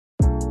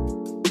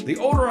The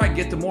older I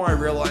get, the more I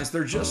realize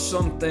there are just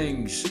some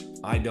things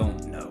I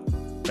don't know.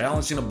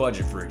 Balancing a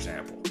budget, for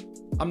example.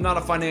 I'm not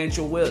a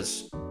financial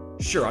whiz.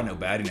 Sure, I know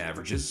batting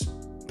averages,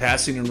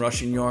 passing and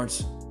rushing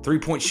yards,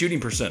 three-point shooting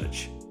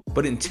percentage.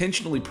 But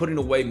intentionally putting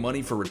away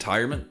money for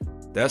retirement?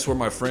 That's where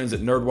my friends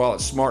at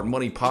NerdWallet's Smart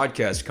Money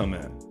Podcast come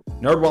in.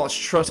 NerdWallet's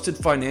trusted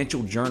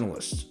financial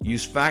journalists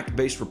use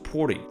fact-based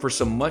reporting for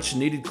some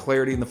much-needed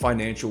clarity in the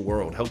financial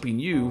world, helping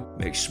you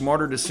make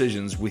smarter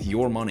decisions with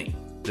your money.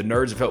 The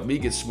nerds have helped me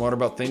get smarter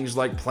about things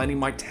like planning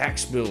my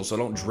tax bill so I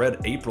don't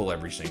dread April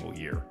every single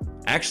year.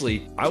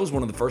 Actually, I was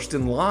one of the first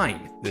in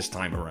line this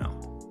time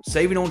around.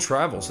 Saving on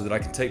travel so that I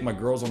can take my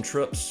girls on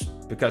trips,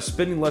 because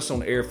spending less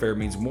on airfare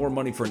means more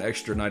money for an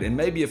extra night and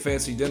maybe a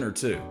fancy dinner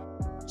too.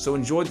 So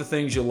enjoy the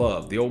things you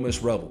love, the Ole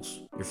Miss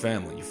Rebels, your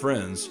family, your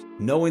friends,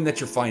 knowing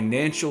that your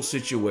financial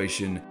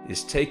situation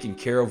is taken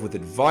care of with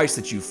advice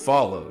that you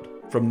followed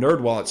from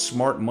NerdWallet's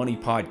Smart Money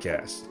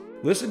Podcast.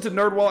 Listen to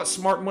NerdWallet's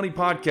Smart Money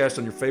Podcast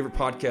on your favorite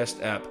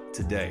podcast app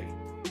today.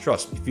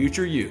 Trust me,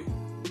 future you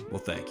will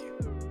thank you.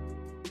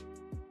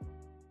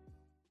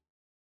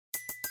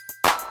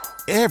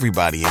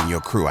 Everybody in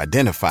your crew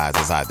identifies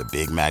as either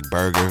Big Mac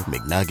Burger,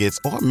 McNuggets,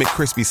 or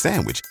McCrispy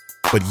Sandwich.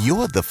 But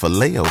you're the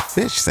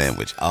Filet-O-Fish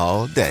Sandwich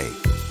all day.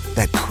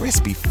 That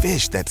crispy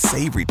fish, that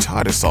savory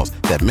tartar sauce,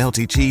 that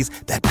melty cheese,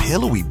 that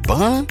pillowy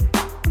bun.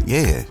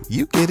 Yeah,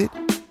 you get it.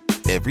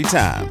 Every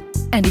time.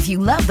 And if you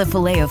love the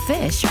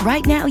Filet-O-Fish,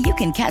 right now you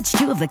can catch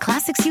two of the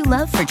classics you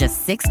love for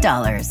just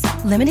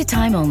 $6. Limited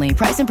time only.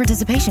 Price and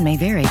participation may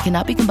vary.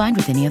 Cannot be combined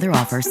with any other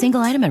offer.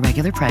 Single item at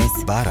regular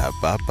price.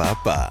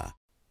 Ba-da-ba-ba-ba.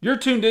 You're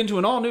tuned into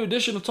an all-new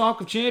edition of Talk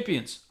of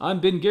Champions.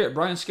 I'm Ben Garrett,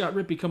 Brian Scott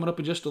Rippey coming up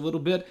in just a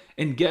little bit,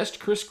 and guest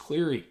Chris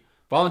Cleary,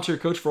 volunteer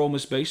coach for Ole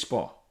Miss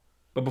Baseball.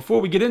 But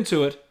before we get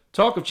into it,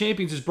 Talk of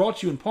Champions is brought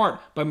to you in part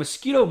by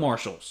Mosquito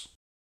Marshals.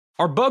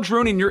 Are bugs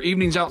ruining your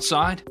evenings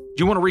outside? Do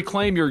you want to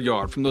reclaim your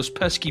yard from those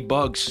pesky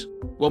bugs?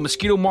 Well,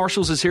 Mosquito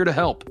Marshals is here to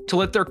help, to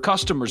let their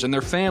customers and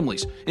their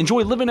families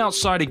enjoy living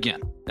outside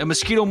again. At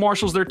Mosquito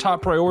Marshals, their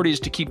top priority is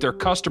to keep their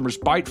customers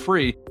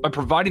bite-free by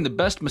providing the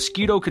best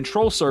mosquito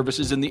control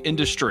services in the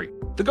industry.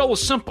 The goal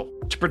is simple,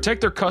 to protect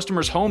their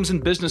customers' homes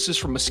and businesses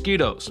from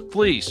mosquitoes,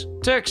 fleas,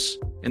 ticks,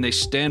 and they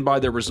stand by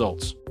their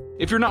results.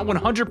 If you're not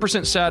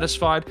 100%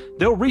 satisfied,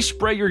 they'll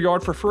respray your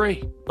yard for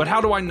free. But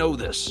how do I know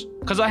this?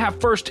 Because I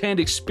have first-hand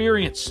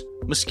experience.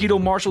 Mosquito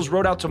Marshals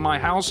rode out to my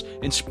house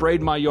and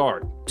sprayed my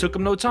yard. Took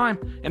them no time,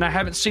 and I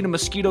haven't seen a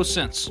mosquito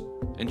since.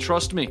 And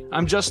trust me,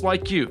 I'm just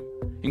like you.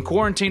 In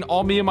quarantine,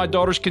 all me and my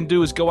daughters can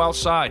do is go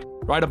outside,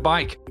 ride a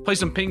bike, play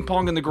some ping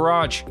pong in the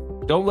garage.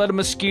 Don't let a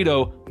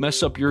mosquito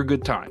mess up your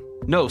good time.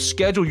 No,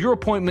 schedule your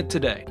appointment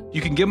today.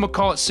 You can give them a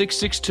call at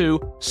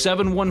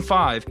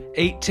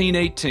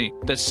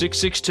 662-715-1818. That's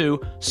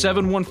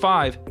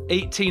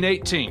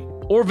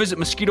 662-715-1818. Or visit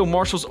Mosquito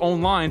Marshals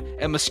online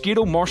at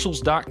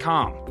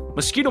mosquitomarshals.com.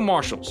 Mosquito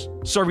Marshals,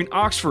 serving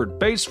Oxford,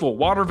 Batesville,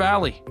 Water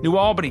Valley, New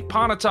Albany,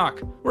 Pontotoc,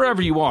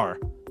 wherever you are,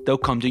 they'll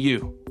come to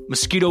you.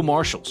 Mosquito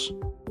Marshals.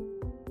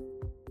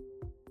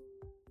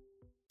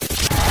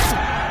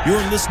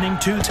 You're listening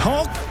to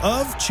Talk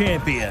of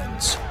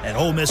Champions, an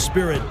Ole Miss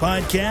Spirit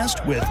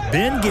podcast with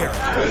Ben Garrett.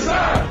 It's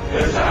time!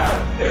 It's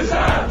time! It's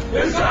time!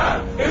 It's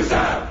time! It's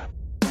time!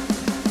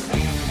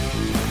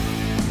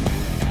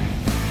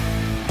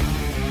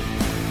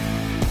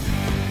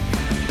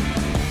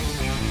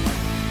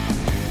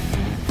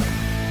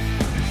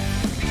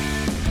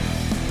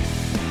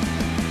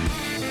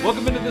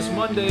 Welcome into this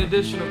Monday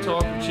edition of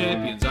Talk of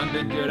Champions. I'm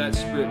Ben Garrett at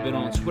Spirit Ben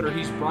on Twitter.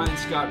 He's Brian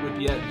Scott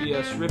Rippey at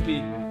VS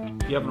Rippey.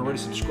 If you haven't already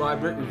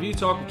subscribed, rate, review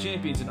Talk of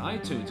Champions in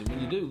iTunes. And when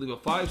you do, leave a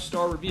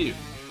 5-star review.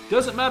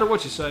 Doesn't matter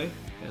what you say,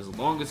 as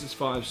long as it's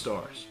 5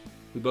 stars.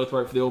 We both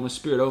write for the Ole Miss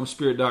Spirit,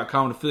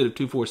 OleMissSpirit.com, an affiliate of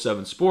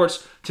 247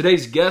 Sports.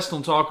 Today's guest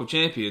on Talk of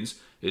Champions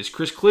is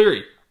Chris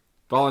Cleary,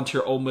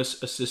 volunteer Ole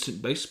Miss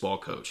assistant baseball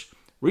coach.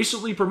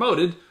 Recently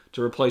promoted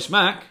to replace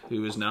Mac,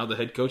 who is now the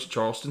head coach at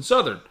Charleston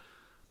Southern.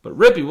 But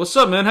Rippey, what's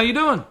up, man? How you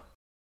doing?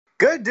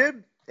 Good,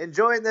 dude.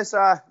 Enjoying this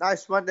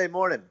nice Monday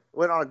morning.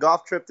 Went on a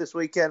golf trip this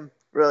weekend.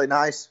 Really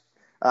nice.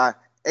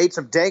 Ate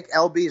some dank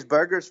LB's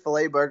burgers.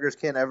 Filet burgers,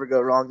 can't ever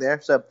go wrong there.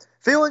 So,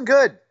 feeling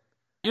good.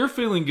 You're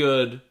feeling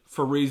good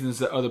for reasons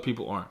that other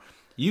people aren't.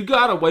 You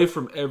got away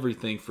from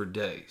everything for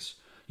days.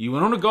 You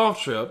went on a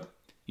golf trip.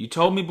 You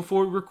told me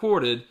before we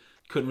recorded you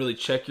couldn't really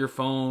check your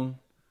phone.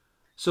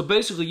 So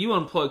basically, you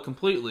unplugged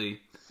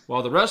completely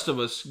while the rest of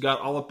us got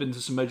all up into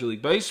some Major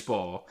League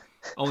Baseball,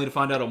 only to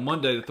find out on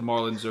Monday that the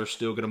Marlins are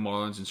still going to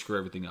Marlins and screw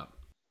everything up.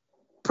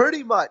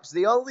 Pretty much.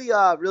 The only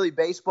really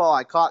baseball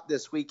I caught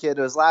this weekend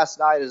was last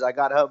night as I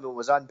got home and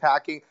was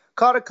unpacking.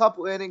 Caught a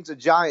couple innings of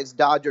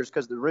Giants-Dodgers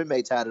because the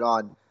roommates had it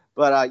on.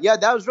 But, yeah,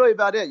 that was really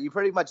about it. You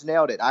pretty much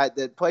nailed it.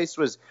 The place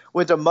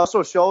went to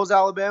Muscle Shoals,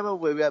 Alabama.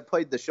 We had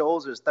played the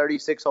Shoals. It was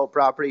 36-hole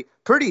property.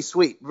 Pretty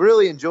sweet.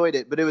 Really enjoyed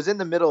it. But it was in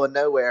the middle of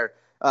nowhere.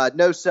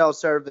 No cell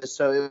service.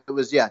 So it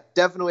was, yeah,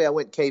 definitely I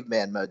went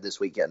caveman mode this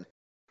weekend.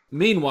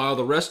 Meanwhile,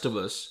 the rest of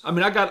us, I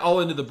got all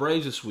into the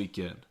Braves this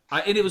weekend.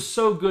 And it was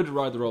so good to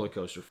ride the roller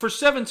coaster. For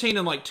 17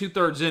 and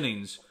 2/3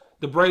 innings,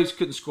 the Braves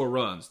couldn't score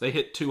runs. They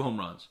hit 2 home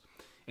runs.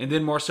 And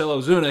then Marcell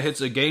Ozuna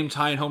hits a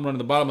game-tying home run in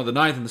the bottom of the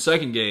 9th in the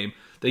second game.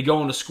 They go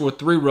on to score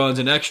 3 runs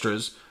in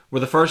extras. We're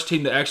the first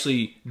team to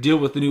actually deal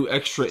with the new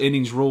extra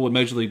innings rule in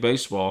Major League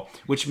Baseball,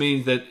 which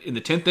means that in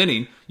the 10th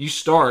inning, you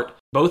start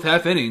both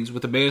half innings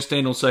with a man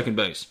standing on second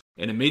base.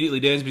 And immediately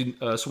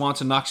Dansby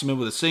Swanson knocks him in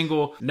with a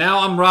single. Now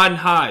I'm riding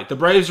high. The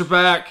Braves are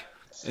back.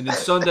 And then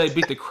Sunday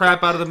beat the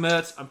crap out of the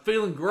Mets. I'm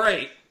feeling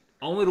great,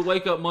 only to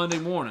wake up Monday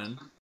morning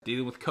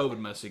dealing with COVID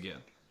mess again.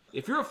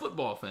 If you're a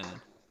football fan,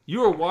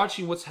 you are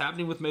watching what's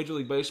happening with Major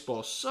League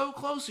Baseball so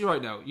closely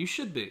right now. You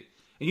should be.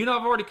 And you know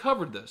I've already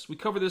covered this. We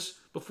covered this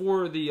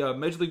before the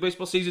Major League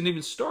Baseball season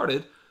even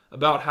started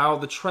about how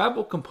the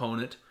travel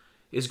component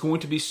is going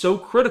to be so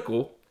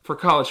critical for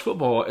college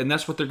football, and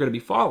that's what they're going to be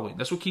following.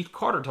 That's what Keith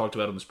Carter talked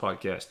about on this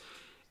podcast.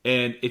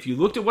 And if you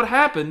looked at what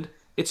happened,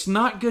 it's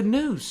not good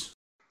news.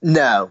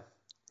 No,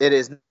 it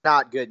is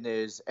not good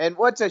news. And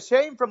what's a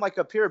shame from like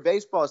a pure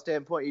baseball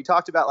standpoint, you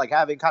talked about like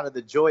having kind of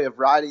the joy of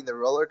riding the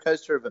roller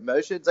coaster of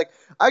emotions. Like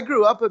I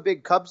grew up a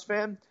big Cubs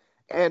fan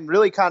and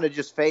really kind of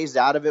just phased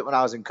out of it when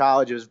I was in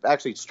college. It was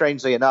actually,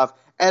 strangely enough,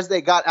 as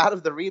they got out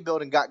of the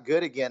rebuild and got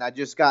good again, I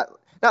just got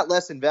not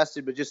less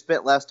invested, but just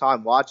spent less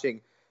time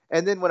watching.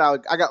 And then when I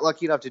got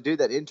lucky enough to do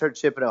that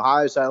internship in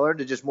Ohio, so I learned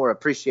to just more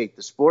appreciate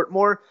the sport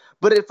more.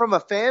 But from a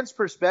fan's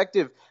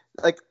perspective,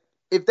 like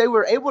if they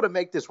were able to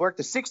make this work,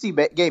 the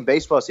 60-game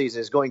baseball season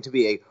is going to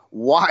be a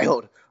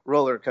wild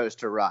roller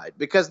coaster ride.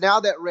 Because now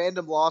that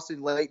random loss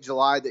in late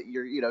July that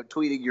you're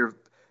tweeting your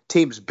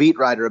team's beat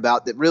writer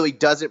about that really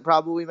doesn't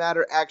probably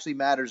matter actually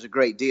matters a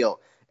great deal.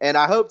 And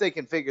I hope they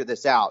can figure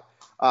this out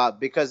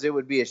because it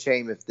would be a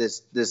shame if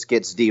this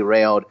gets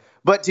derailed.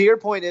 But to your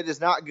point, it is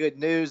not good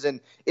news. And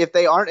if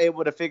they aren't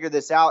able to figure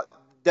this out,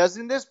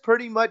 doesn't this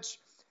pretty much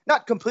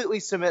not completely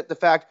cement the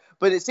fact,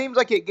 but it seems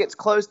like it gets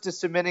close to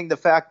cementing the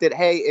fact that,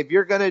 hey, if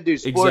you're going to do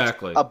sports,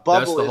 exactly. A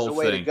bubble is the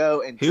way to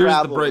go. And here's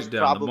travel the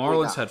breakdown. The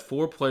Marlins not. had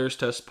 4 players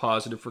test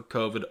positive for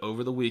COVID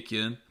over the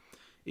weekend.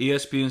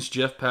 ESPN's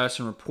Jeff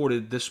Passan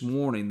reported this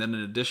morning that an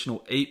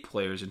additional 8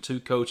 players and 2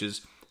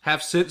 coaches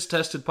have since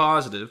tested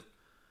positive.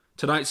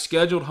 Tonight's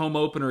scheduled home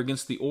opener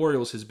against the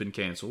Orioles has been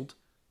canceled.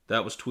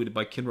 That was tweeted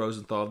by Ken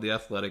Rosenthal of The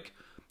Athletic.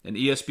 And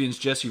ESPN's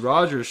Jesse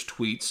Rogers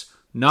tweets,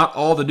 not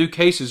all the new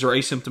cases are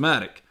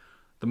asymptomatic.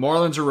 The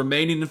Marlins are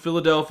remaining in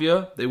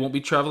Philadelphia. They won't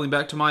be traveling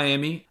back to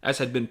Miami, as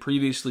had been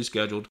previously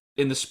scheduled.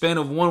 In the span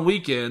of one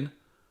weekend,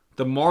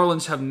 the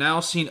Marlins have now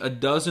seen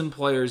 12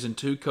 players and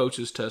 2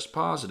 coaches test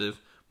positive.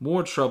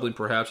 More troubling,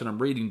 perhaps, and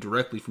I'm reading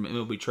directly from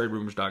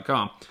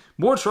MLBTradeRumors.com.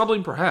 More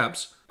troubling,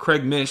 perhaps,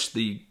 Craig Mish,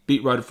 the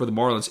beat writer for the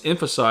Marlins,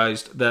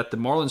 emphasized that the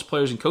Marlins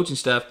players and coaching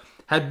staff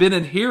had been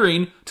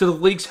adhering to the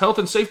league's health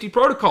and safety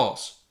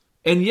protocols.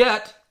 And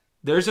yet,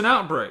 there's an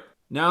outbreak.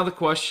 Now the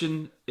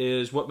question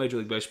is what Major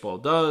League Baseball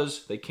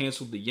does. They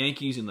canceled the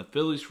Yankees and the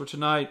Phillies for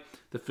tonight.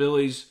 The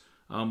Phillies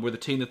were the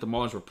team that the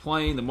Marlins were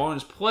playing. The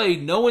Marlins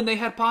played knowing they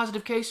had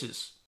positive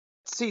cases.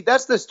 See,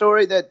 that's the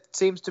story that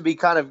seems to be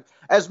kind of,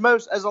 as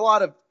a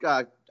lot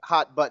of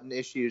hot button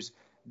issues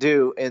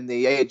do in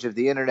the age of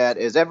the internet,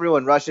 is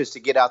everyone rushes to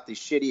get out the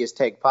shittiest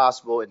take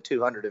possible in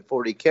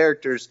 240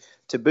 characters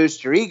to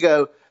boost your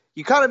ego.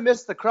 You kind of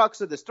miss the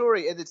crux of the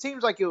story, and it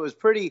seems like it was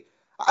pretty,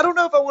 I don't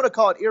know if I want to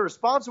call it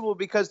irresponsible,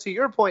 because to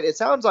your point, it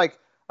sounds like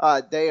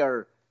they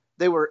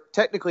were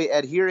technically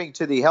adhering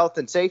to the health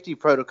and safety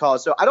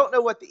protocols. So I don't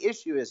know what the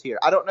issue is here.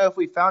 I don't know if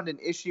we found an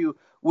issue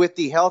with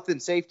the health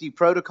and safety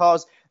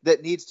protocols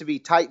that needs to be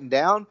tightened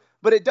down,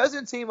 but it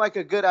doesn't seem like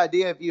a good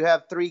idea if you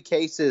have 3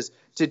 cases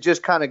to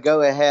just kind of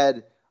go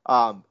ahead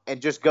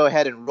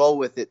and roll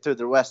with it through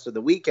the rest of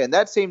the weekend.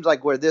 That seems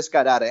like where this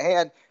got out of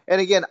hand. And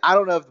again, I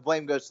don't know if the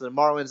blame goes to the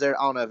Marlins there.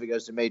 I don't know if it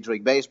goes to Major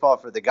League Baseball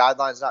for the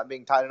guidelines not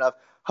being tight enough.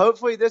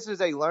 Hopefully this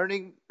is a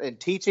learning and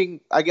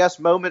teaching, I guess,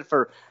 moment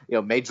for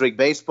Major League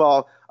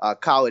Baseball,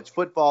 college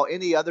football,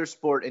 any other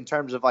sport in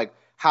terms of like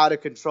how to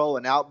control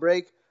an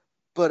outbreak.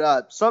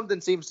 But something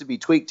seems to be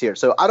tweaked here.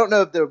 So I don't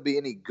know if there will be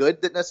any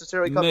good that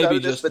necessarily comes out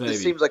of this, but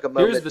this seems like a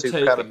moment to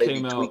kind of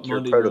maybe tweak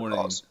your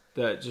protocols.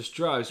 That just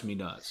drives me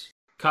nuts.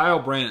 Kyle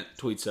Brandt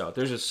tweets out,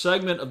 there's a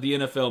segment of the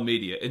NFL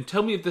media, and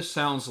tell me if this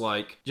sounds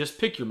like, just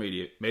pick your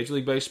media. Major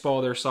League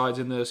Baseball, their sides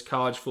in this,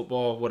 college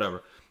football,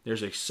 whatever.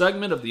 There's a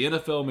segment of the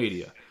NFL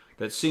media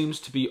that seems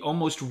to be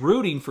almost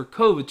rooting for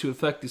COVID to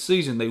affect the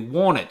season. They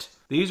want it.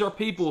 These are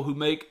people who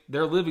make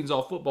their livings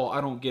off football. I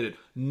don't get it.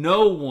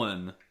 No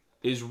one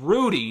is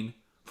rooting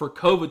for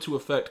COVID to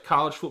affect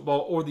college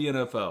football or the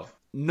NFL.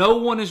 No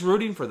one is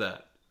rooting for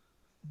that.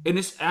 And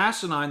it's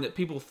asinine that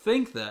people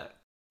think that.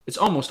 It's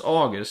almost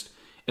August,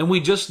 and we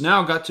just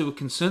now got to a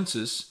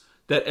consensus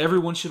that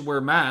everyone should wear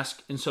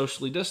masks and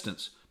socially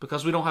distance.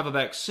 Because we don't have a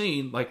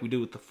vaccine like we do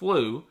with the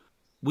flu,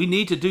 we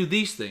need to do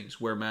these things.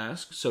 Wear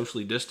masks,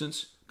 socially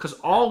distance. Because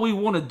all we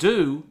want to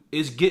do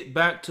is get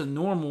back to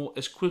normal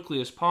as quickly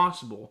as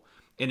possible.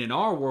 And in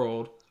our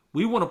world,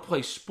 we want to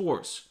play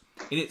sports.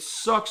 And it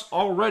sucks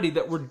already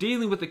that we're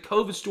dealing with the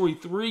COVID story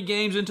 3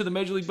 games into the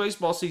Major League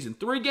Baseball season.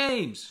 3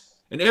 games!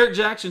 And Eric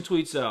Jackson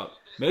tweets out,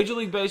 Major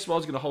League Baseball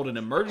is going to hold an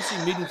emergency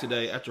meeting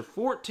today after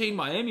 14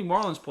 Miami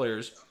Marlins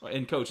players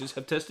and coaches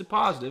have tested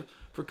positive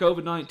for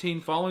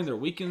COVID-19 following their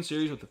weekend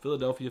series with the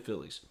Philadelphia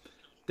Phillies.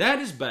 That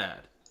is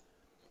bad.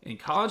 In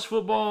college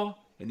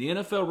football and the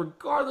NFL,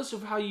 regardless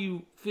of how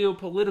you feel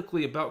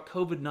politically about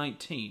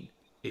COVID-19,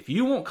 if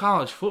you want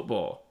college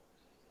football,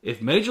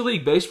 if Major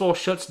League Baseball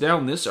shuts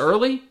down this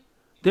early,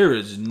 there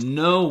is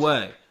no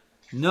way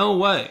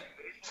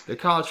that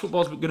college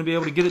football is going to be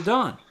able to get it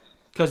done.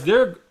 Because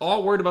they're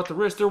all worried about the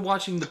risk. They're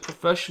watching the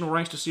professional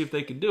ranks to see if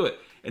they can do it.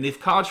 And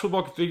if college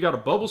football can figure out a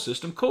bubble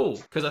system, cool.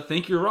 Because I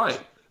think you're right.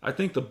 I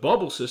think the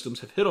bubble systems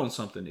have hit on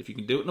something. If you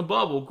can do it in a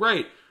bubble,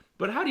 great.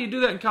 But how do you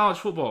do that in college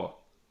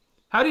football?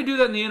 How do you do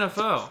that in the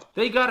NFL?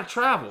 They got to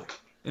travel.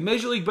 And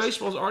Major League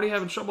Baseball is already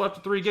having trouble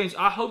after 3 games.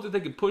 I hope that they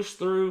can push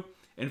through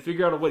and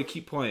figure out a way to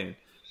keep playing.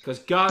 Because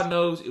God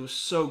knows it was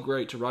so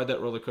great to ride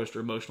that roller coaster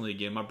emotionally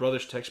again. My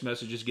brother's text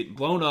message is getting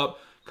blown up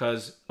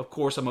because, of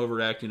course, I'm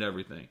overreacting to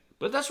everything.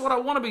 But that's what I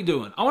want to be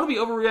doing. I want to be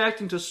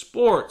overreacting to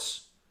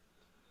sports.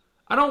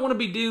 I don't want to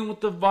be dealing with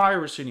the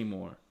virus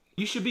anymore.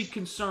 You should be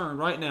concerned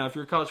right now, if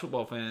you're a college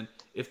football fan,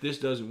 if this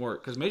doesn't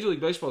work. Because Major League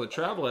Baseball, the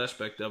travel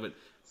aspect of it,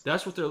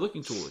 that's what they're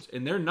looking towards.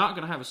 And they're not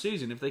going to have a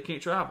season if they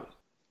can't travel.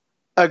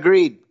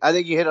 Agreed. I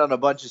think you hit on a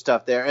bunch of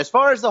stuff there. As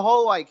far as the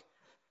whole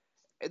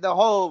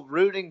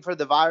rooting for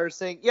the virus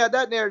thing, yeah,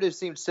 that narrative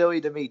seems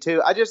silly to me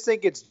too. I just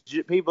think it's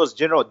people's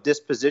general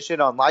disposition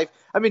on life.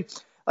 I mean,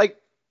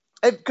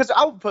 because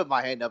I would put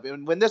my hand up.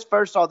 When this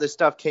all this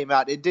stuff came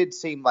out, it did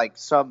seem like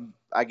some,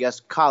 I guess,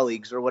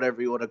 colleagues or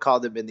whatever you want to call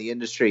them in the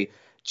industry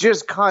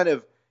just kind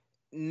of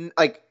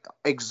like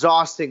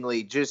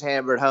exhaustingly just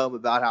hammered home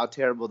about how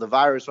terrible the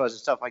virus was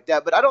and stuff like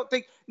that. But I don't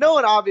think no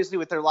one, obviously,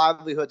 with their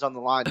livelihoods on the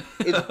line,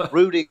 is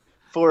rooting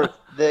for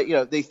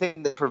the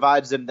thing that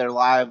provides them their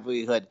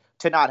livelihood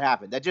to not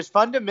happen. That just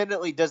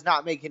fundamentally does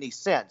not make any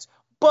sense.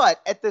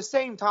 But at the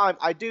same time,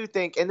 I do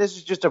think, and this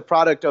is just a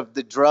product of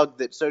the drug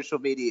that social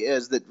media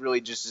is that really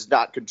just is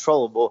not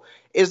controllable,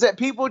 is that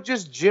people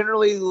just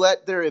generally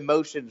let their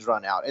emotions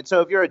run out. And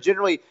so if you're a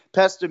generally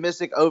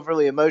pessimistic,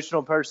 overly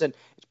emotional person,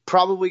 it's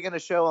probably going to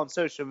show on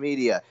social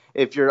media.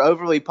 If you're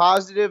overly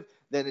positive,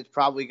 then it's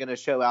probably going to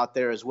show out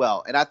there as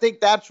well. And I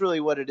think that's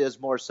really what it is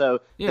more so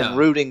than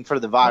rooting for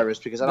the virus,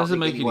 because I don't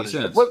think anyone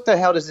is. What the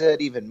hell does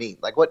that even mean?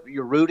 Like, what,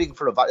 you're rooting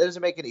for a virus? It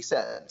doesn't make any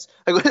sense.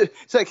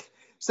 It's like,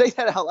 say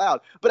that out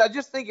loud. But I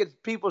just think it's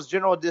people's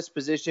general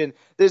disposition.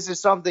 This is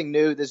something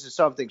new. This is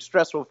something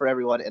stressful for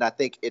everyone. And I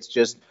think it's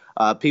just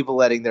people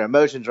letting their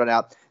emotions run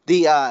out.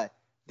 The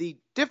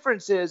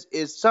difference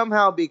is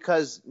somehow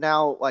because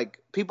now, like,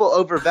 people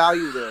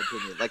overvalue their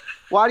opinion. Like,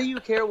 why do you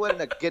care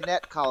what a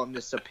Gannett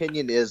columnist's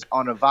opinion is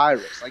on a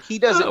virus? Like, he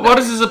doesn't. What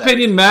does his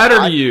opinion matter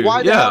to you?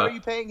 Why the hell are you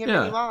paying him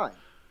any mind?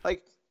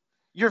 Like,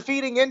 you're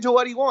feeding into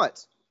what he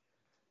wants.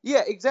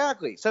 Yeah,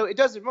 exactly. So it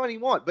doesn't what he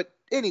wants. But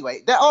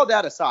anyway, all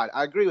that aside,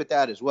 I agree with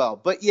that as well.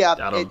 But yeah,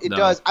 it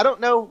does. I don't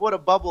know what a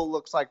bubble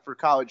looks like for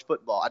college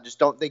football. I just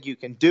don't think you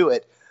can do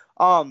it.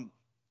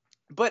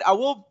 But I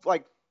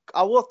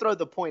will throw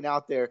the point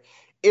out there.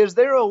 Is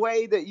there a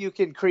way that you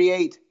can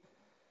create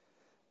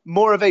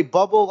more of a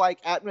bubble-like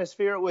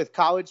atmosphere with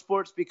college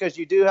sports? Because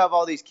you do have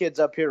all these kids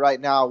up here right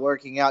now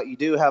working out. You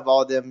do have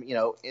all them,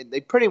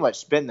 they pretty much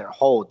spend their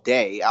whole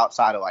day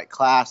outside of like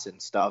class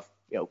and stuff,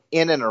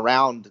 in and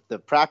around the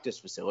practice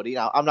facility.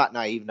 Now, I'm not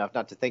naive enough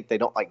not to think they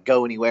don't like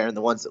go anywhere, and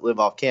the ones that live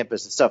off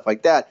campus and stuff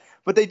like that,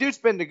 but they do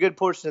spend a good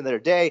portion of their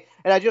day.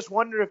 And I just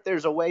wonder if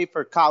there's a way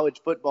for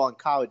college football and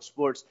college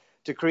sports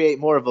to create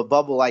more of a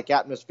bubble-like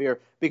atmosphere,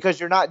 because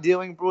you're not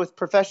dealing with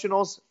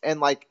professionals,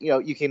 and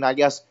you can, I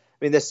guess,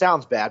 this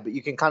sounds bad, but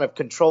you can kind of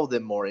control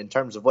them more in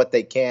terms of what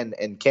they can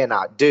and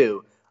cannot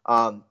do.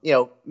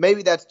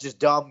 Maybe that's just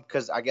dumb,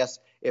 because I guess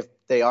if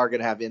they are going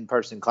to have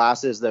in-person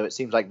classes, though it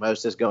seems like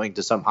most is going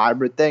to some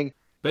hybrid thing.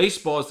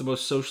 Baseball is the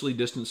most socially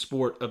distant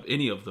sport of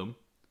any of them,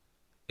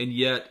 and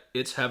yet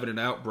it's having an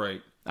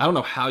outbreak. I don't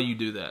know how you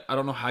do that. I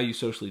don't know how you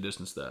socially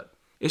distance that.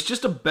 It's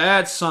just a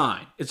bad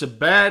sign. It's a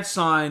bad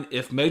sign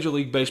if Major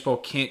League Baseball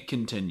can't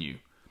continue.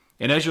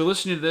 And as you're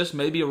listening to this,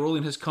 maybe a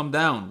ruling has come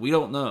down. We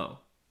don't know.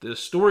 The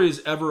story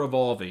is ever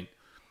evolving.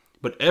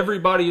 But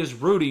everybody is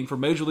rooting for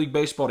Major League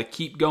Baseball to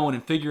keep going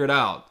and figure it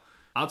out.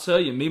 I'll tell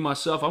you, me,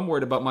 myself, I'm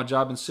worried about my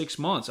job in 6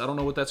 months. I don't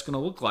know what that's going to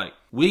look like.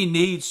 We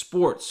need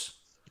sports.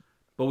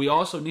 But we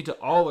also need to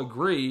all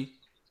agree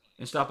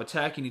and stop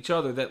attacking each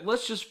other that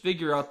let's just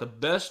figure out the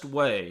best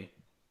way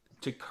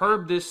to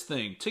curb this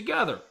thing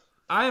together.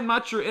 I am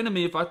not your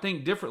enemy if I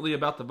think differently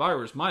about the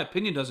virus. My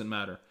opinion doesn't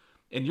matter.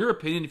 And your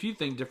opinion, if you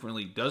think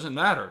differently, doesn't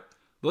matter.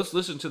 Let's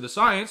listen to the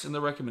science and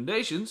the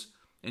recommendations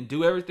and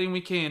do everything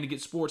we can to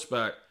get sports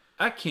back.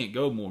 I can't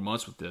go more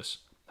months with this.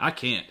 I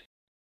can't.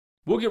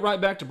 We'll get right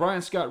back to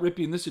Brian Scott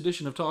Rippey in this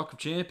edition of Talk of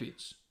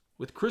Champions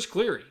with Chris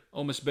Cleary,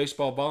 Ole Miss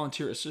baseball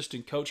volunteer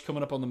assistant coach,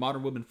 coming up on the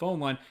Modern Women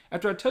phone line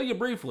after I tell you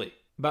briefly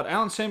about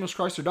Allen Samuels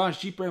Chrysler Dodge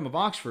Jeep Ram of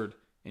Oxford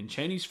and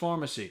Cheney's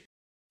Pharmacy.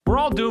 We're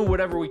all doing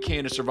whatever we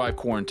can to survive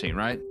quarantine,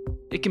 right?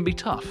 It can be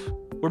tough.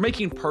 We're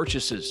making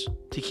purchases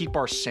to keep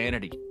our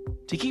sanity,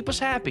 to keep us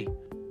happy.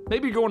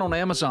 Maybe you're going on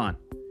Amazon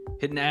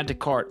hit an add to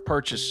cart,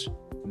 purchase.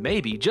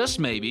 Maybe, just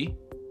maybe,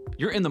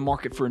 you're in the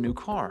market for a new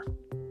car.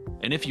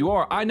 And if you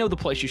are, I know the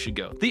place you should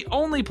go. The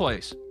only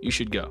place you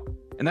should go.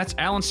 And that's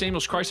Allen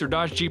Samuels Chrysler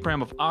Dodge Jeep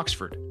Ram of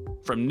Oxford.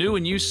 From new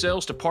and used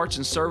sales to parts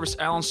and service,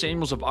 Allen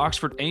Samuels of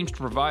Oxford aims to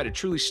provide a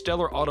truly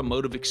stellar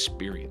automotive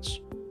experience.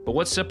 But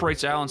what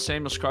separates Allen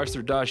Samuels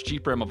Chrysler Dodge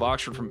Jeep Ram of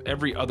Oxford from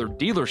every other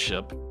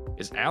dealership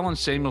is Allen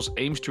Samuels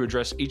aims to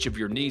address each of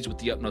your needs with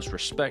the utmost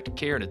respect,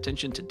 care, and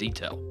attention to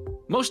detail.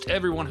 Most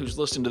everyone who's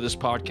listened to this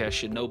podcast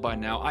should know by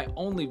now I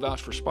only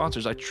vouch for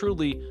sponsors I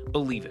truly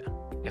believe in.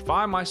 If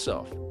I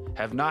myself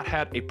have not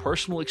had a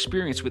personal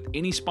experience with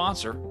any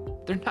sponsor,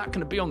 they're not going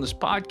to be on this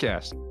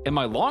podcast. And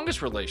my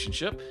longest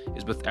relationship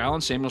is with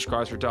Allen Samuels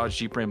Chrysler Dodge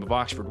Jeep Ram of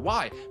Oxford.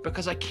 Why?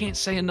 Because I can't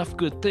say enough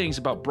good things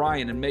about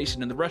Brian and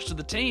Mason and the rest of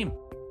the team.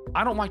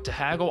 I don't like to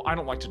haggle. I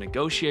don't like to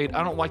negotiate.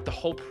 I don't like the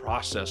whole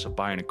process of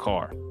buying a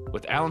car.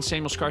 With Allen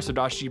Samuels Chrysler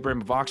Dodge Jeep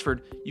Ram of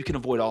Oxford, you can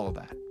avoid all of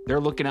that. They're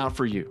looking out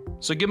for you.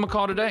 So give them a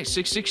call today,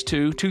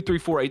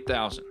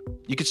 662-234-8000.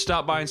 You can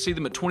stop by and see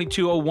them at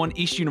 2201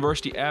 East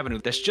University Avenue.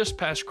 That's just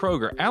past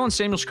Kroger. Allen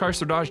Samuels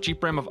Chrysler Dodge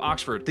Jeep Ram of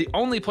Oxford, the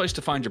only place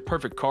to find your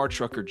perfect car,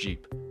 truck, or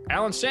Jeep.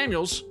 Allen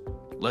Samuels,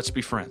 let's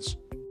be friends.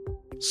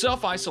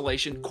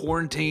 Self-isolation,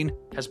 quarantine,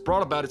 has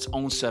brought about its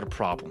own set of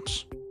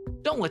problems.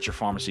 Don't let your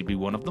pharmacy be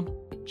one of them.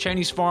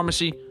 Cheney's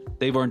Pharmacy,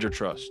 they've earned your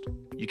trust.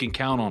 You can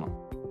count on them.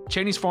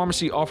 Cheney's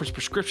Pharmacy offers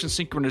prescription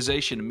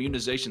synchronization,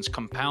 immunizations,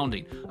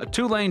 compounding, a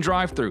 2-lane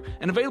drive-through,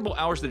 and available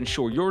hours that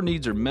ensure your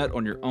needs are met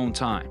on your own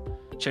time.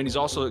 Cheney's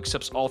also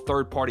accepts all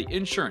third-party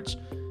insurance.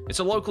 It's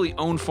a locally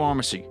owned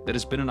pharmacy that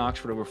has been in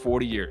Oxford over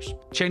 40 years.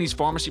 Cheney's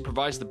Pharmacy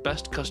provides the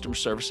best customer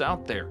service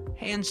out there,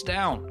 hands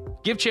down.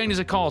 Give Cheney's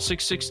a call,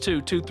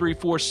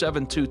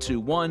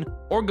 662-234-7221,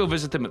 or go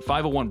visit them at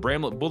 501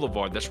 Bramlett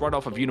Boulevard. That's right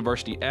off of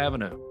University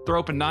Avenue. They're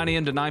open 9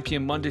 a.m. to 9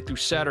 p.m. Monday through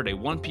Saturday,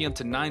 1 p.m.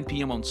 to 9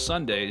 p.m. on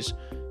Sundays.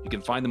 You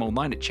can find them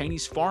online at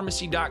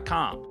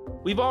Cheney'sPharmacy.com.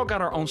 We've all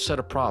got our own set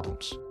of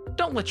problems.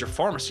 Don't let your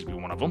pharmacy be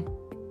one of them.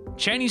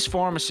 Cheney's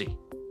Pharmacy,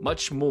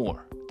 much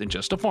more than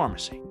just a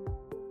pharmacy.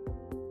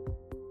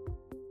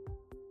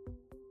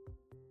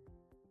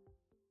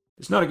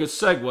 It's not a good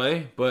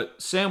segue, but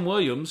Sam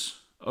Williams,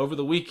 over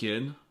the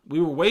weekend,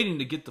 we were waiting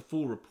to get the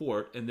full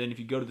report, and then if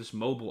you go to this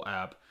mobile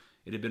app,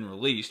 it had been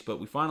released, but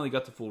we finally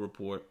got the full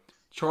report.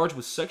 Charged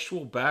with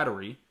sexual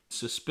battery,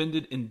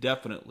 suspended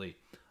indefinitely.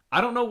 I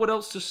don't know what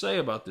else to say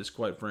about this,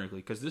 quite frankly,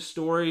 because this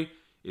story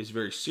is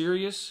very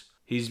serious.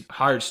 He's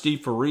hired Steve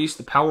Farice,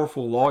 the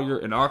powerful lawyer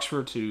in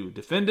Oxford, to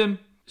defend him.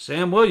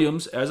 Sam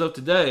Williams, as of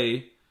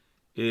today,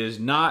 is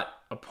not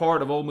a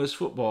part of Ole Miss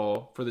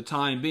football for the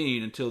time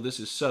being until this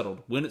is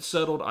settled. When it's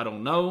settled, I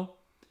don't know.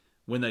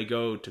 When they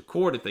go to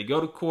court, if they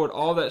go to court,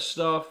 all that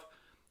stuff.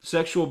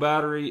 Sexual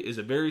battery is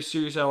a very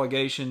serious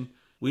allegation.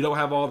 We don't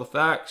have all the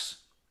facts.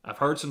 I've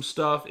heard some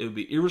stuff. It would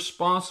be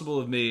irresponsible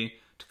of me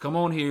to come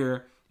on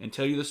here and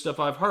tell you the stuff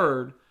I've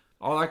heard.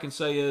 All I can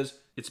say is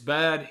it's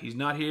bad. He's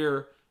not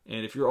here.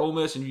 And if you're Ole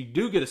Miss and you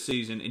do get a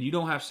season and you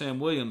don't have Sam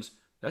Williams,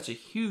 that's a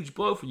huge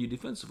blow for you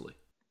defensively.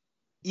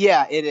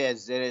 Yeah, it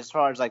is. And as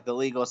far as like the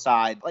legal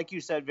side, like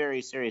you said,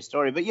 very serious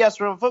story. But yes,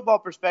 from a football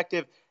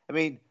perspective, I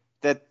mean,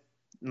 the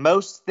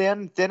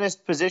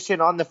thinnest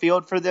position on the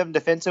field for them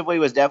defensively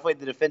was definitely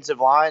the defensive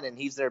line, and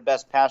he's their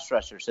best pass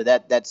rusher. So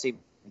that seemed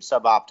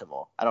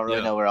suboptimal. I don't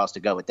really know where else to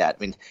go with that.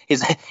 I mean,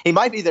 he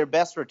might be their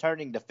best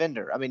returning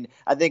defender. I mean,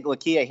 I think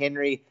Lakia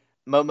Henry,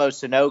 Momo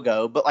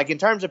Sonogo, but like in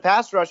terms of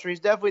pass rusher, he's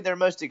definitely their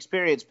most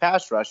experienced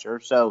pass rusher.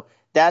 So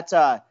that's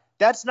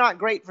not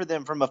great for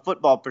them from a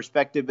football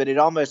perspective, but it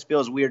almost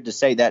feels weird to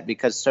say that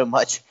because so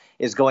much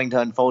is going to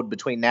unfold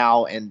between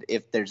now and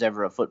if there's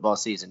ever a football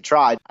season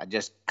tried. I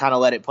just kind of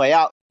let it play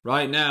out.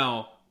 Right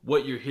now,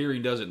 what you're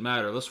hearing doesn't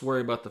matter. Let's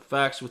worry about the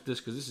facts with this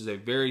because this is a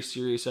very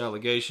serious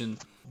allegation.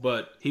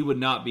 But he would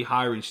not be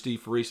hiring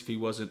Steve Farice if he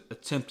wasn't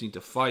attempting to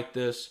fight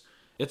this.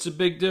 It's a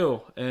big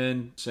deal,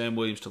 and Sam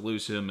Williams, to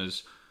lose him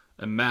is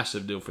a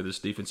massive deal for this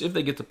defense if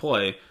they get to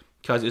play,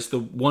 because it's the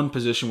one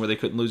position where they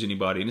couldn't lose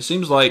anybody. And it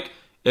seems like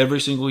every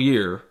single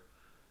year,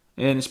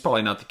 and it's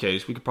probably not the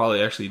case. We could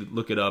probably actually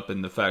look it up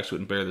and the facts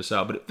wouldn't bear this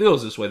out, but it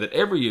feels this way that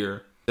every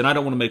year, and I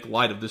don't want to make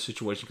light of this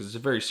situation because it's a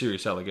very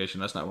serious allegation.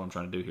 That's not what I'm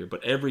trying to do here.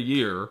 But every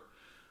year,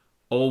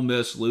 Ole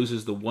Miss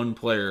loses the one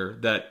player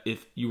that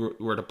if you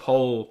were to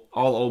poll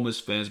all Ole Miss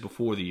fans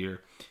before the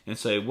year and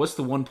say, what's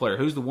the one player?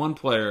 Who's the one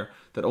player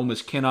that Ole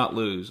Miss cannot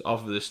lose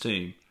off of this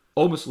team?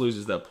 Ole Miss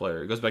loses that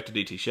player. It goes back to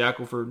D.T.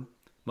 Shackelford,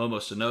 Momo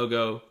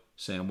Sonogo,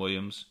 Sam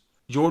Williams.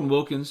 Jordan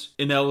Wilkins,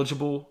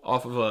 ineligible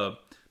off of a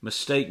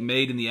mistake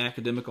made in the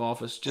academic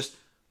office. Just,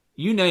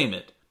 you name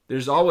it.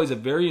 There's always a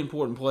very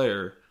important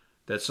player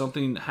that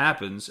something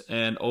happens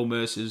and Ole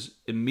Miss is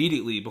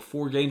immediately,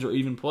 before games are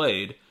even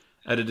played,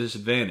 at a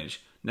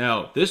disadvantage.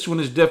 Now, this one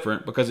is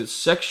different because it's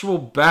sexual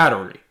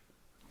battery.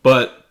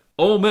 But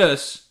Ole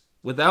Miss,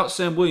 without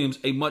Sam Williams,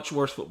 a much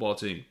worse football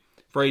team.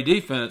 For a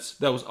defense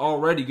that was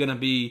already going to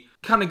be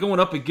kind of going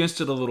up against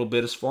it a little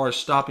bit as far as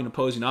stopping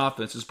opposing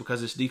offenses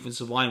because this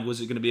defensive line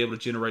wasn't going to be able to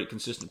generate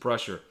consistent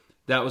pressure.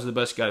 That was the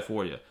best guy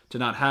for you. To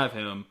not have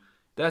him,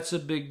 that's a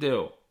big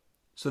deal.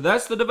 So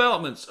that's the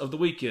developments of the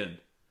weekend.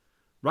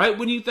 Right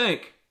when you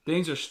think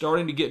things are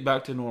starting to get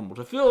back to normal,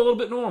 to feel a little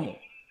bit normal.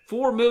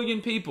 4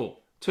 million people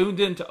tuned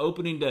in to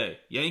opening day,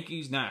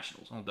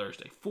 Yankees-Nationals on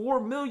Thursday. 4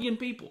 million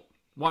people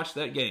watched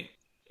that game.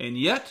 And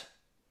yet,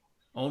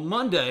 on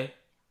Monday,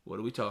 what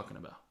are we talking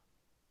about?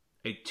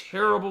 A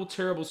terrible,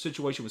 terrible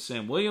situation with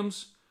Sam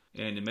Williams.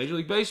 And in Major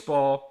League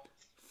Baseball,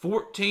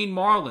 14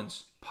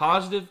 Marlins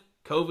positive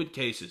COVID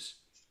cases.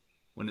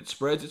 When it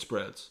spreads, it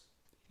spreads.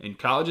 And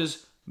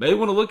colleges may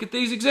want to look at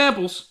these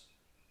examples,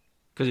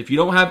 because if you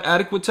don't have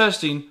adequate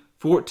testing,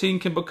 14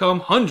 can become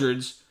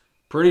hundreds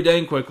pretty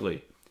dang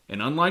quickly.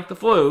 And unlike the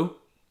flu,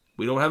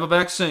 we don't have a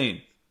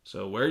vaccine.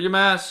 So wear your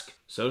mask,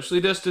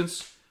 socially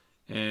distance,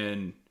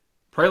 and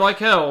pray like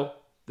hell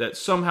that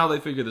somehow they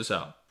figure this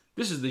out.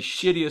 This is the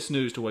shittiest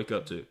news to wake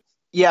up to.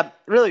 Yeah, it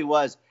really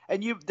was.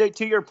 And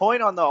to your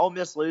point on the Ole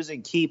Miss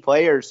losing key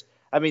players,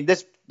 I mean,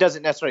 this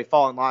doesn't necessarily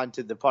fall in line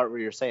to the part where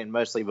you're saying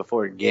mostly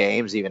before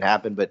games even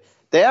happen, but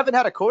they haven't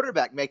had a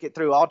quarterback make it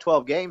through all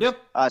 12 games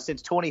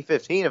since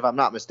 2015, if I'm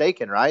not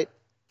mistaken, right?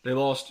 They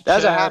lost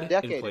That's Chad a half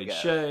decade and played ago.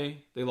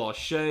 Shea. They lost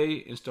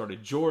Shea and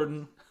started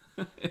Jordan.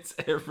 It's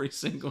every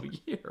single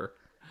year.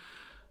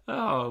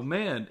 Oh,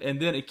 man.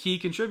 And then a key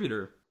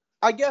contributor.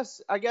 I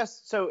guess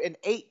so in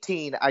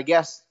 18, I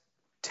guess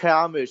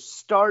Thomas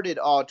started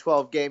all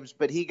 12 games,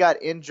 but he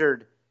got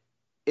injured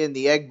in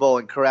the Egg Bowl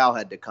and Corral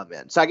had to come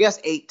in. So I guess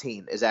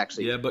 18 is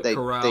actually but they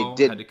Corral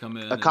did had to come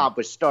in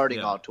accomplish starting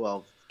all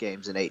 12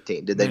 games in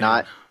 18. Did they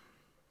not?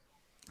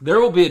 There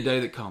will be a day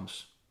that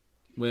comes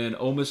when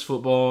Ole Miss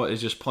football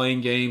is just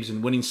playing games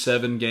and winning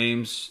 7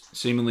 games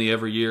seemingly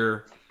every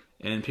year,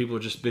 and people are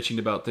just bitching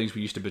about things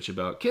we used to bitch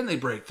about. Can they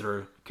break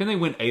through? Can they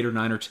win 8 or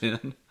 9 or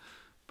 10?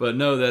 But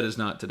no, that is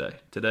not today.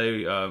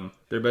 Today,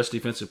 their best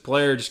defensive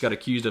player just got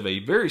accused of a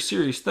very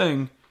serious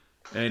thing,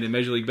 and in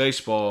Major League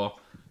Baseball,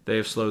 they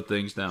have slowed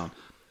things down.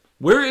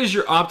 Where is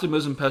your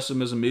optimism,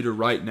 pessimism meter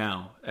right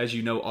now, as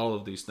you know all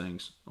of these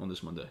things on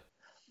this Monday?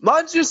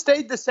 Mine's just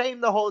stayed the same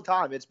the whole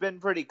time. It's been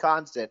pretty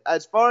constant.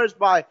 As far as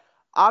my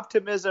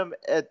optimism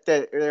that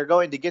they're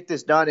going to get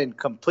this done and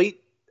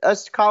complete a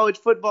college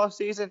football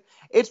season,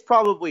 it's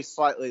probably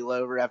slightly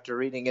lower after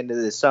reading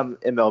into some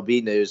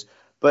MLB news.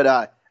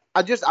 But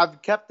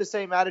I've kept the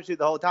same attitude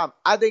the whole time.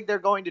 I think they're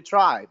going to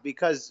try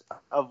because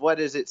of what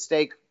is at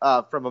stake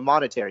from a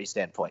monetary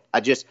standpoint.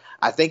 I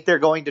think they're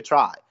going to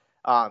try.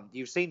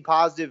 You've seen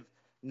positive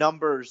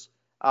numbers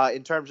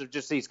in terms of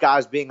just these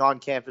guys being on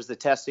campus, the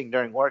testing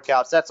during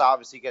workouts. That's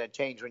obviously going to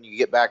change when you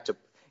get back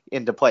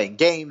into playing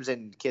games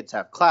and kids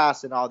have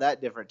class and all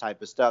that different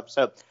type of stuff.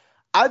 So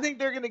I think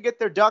they're going to get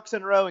their ducks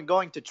in a row and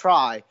going to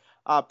try.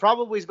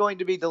 Probably is going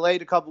to be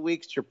delayed a couple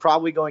weeks. You're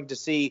probably going to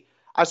see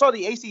 – I saw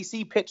the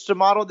ACC pitched a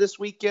model this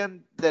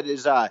weekend that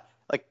is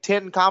like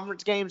 10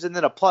 conference games and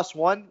then a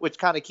 +1, which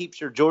kind of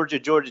keeps your Georgia,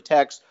 Georgia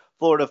Tech,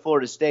 Florida,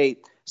 Florida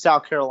State,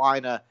 South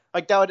Carolina.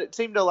 Like that would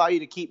seem to allow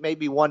you to keep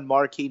maybe one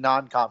marquee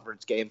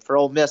non-conference game for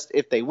Ole Miss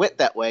if they went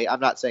that way.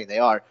 I'm not saying they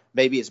are.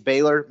 Maybe it's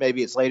Baylor.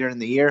 Maybe it's later in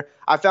the year.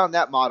 I found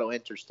that model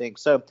interesting.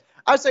 So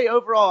I say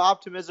overall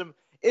optimism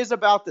is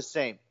about the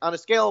same. On a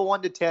scale of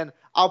 1 to 10,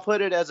 I'll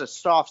put it as a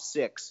soft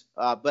 6.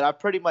 But I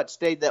pretty much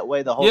stayed that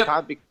way the whole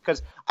time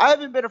because I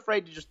haven't been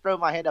afraid to just throw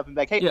my hand up and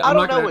be like, hey, I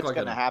don't know what's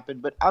going to happen,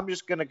 but I'm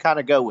just going to kind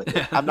of go with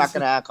it. I'm not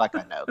going to act like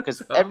I know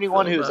because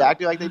everyone who's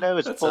acting like they know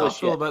is full of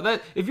shit. About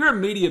that. If you're a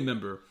media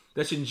member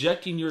that's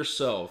injecting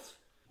yourself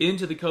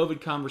into the COVID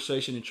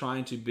conversation and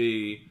trying to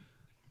be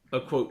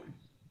a, quote,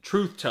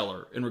 truth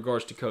teller in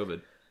regards to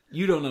COVID,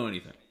 you don't know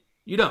anything.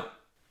 You don't.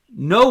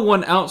 No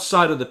one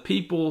outside of the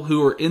people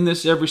who are in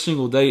this every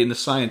single day in the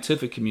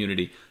scientific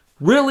community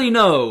really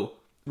know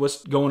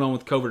what's going on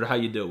with COVID or how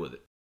you deal with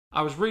it.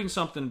 I was reading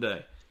something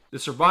today. The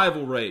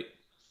survival rate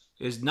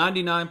is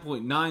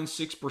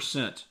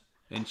 99.96%,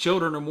 and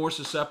children are more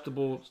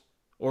susceptible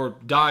or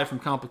die from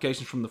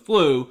complications from the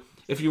flu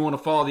if you want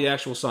to follow the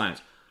actual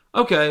science.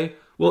 Okay,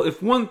 well, if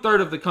 1/3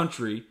 of the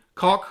country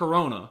caught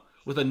corona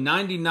with a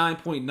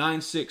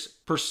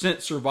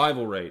 99.96%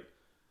 survival rate,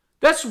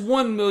 that's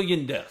 1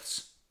 million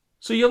deaths.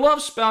 So you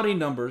love spouting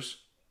numbers,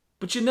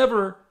 but you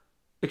never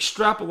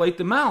extrapolate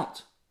them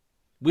out.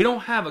 We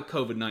don't have a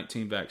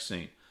COVID-19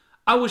 vaccine.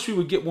 I wish we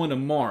would get one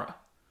tomorrow.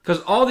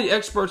 Because all the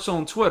experts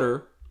on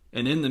Twitter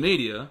and in the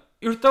media,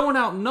 you're throwing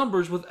out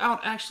numbers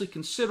without actually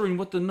considering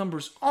what the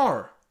numbers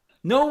are.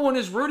 No one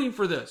is rooting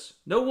for this.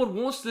 No one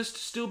wants this to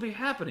still be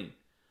happening.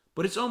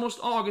 But it's almost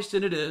August,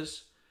 and it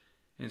is.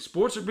 And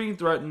sports are being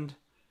threatened.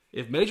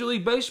 If Major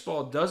League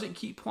Baseball doesn't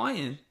keep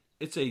playing,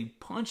 it's a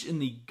punch in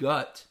the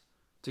gut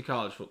to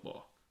college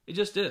football. It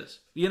just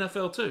is. The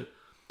NFL too.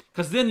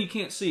 Because then you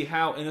can't see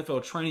how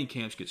NFL training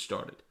camps get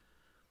started.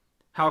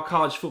 How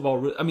college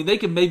football... they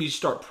can maybe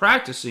start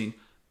practicing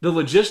the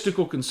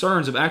logistical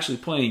concerns of actually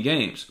playing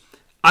games.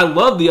 I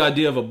love the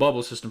idea of a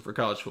bubble system for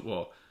college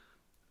football.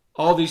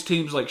 All these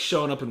teams like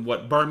showing up in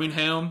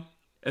Birmingham,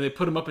 and they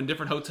put them up in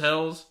different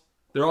hotels.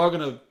 They're all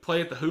going to play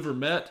at the Hoover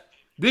Met.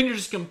 Then you're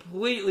just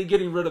completely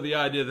getting rid of the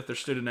idea that they're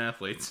student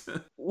athletes.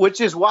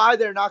 Which is why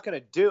they're not going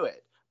to do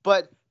it.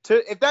 But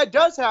if that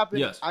does happen,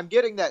 Yes. I'm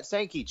getting that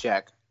Sankey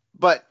check.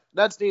 But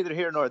that's neither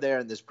here nor there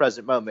in this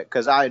present moment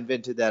because I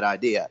invented that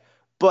idea.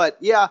 But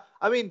yeah,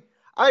 I mean,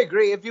 I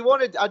agree. If you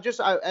wanted,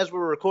 as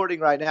we're recording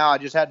right now, I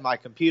just had my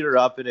computer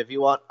up, and if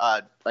you want,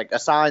 like a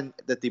sign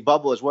that the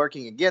bubble is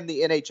working again,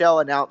 the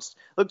NHL announced.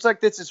 Looks like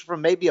this is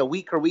from maybe a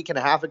week or week and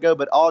a half ago,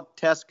 but all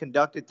tests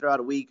conducted throughout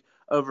a week,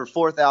 over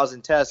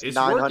 4,000 tests, It's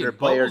 900 working.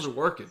 players, Bubbles are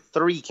working.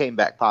 3 came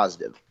back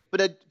positive.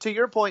 But to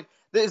your point,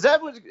 is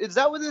that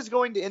what this is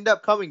going to end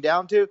up coming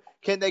down to?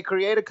 Can they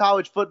create a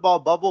college football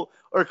bubble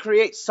or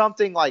create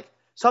something like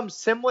some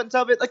semblance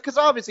of it? Like, because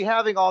obviously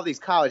having all these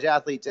college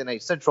athletes in a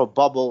central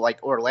bubble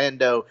like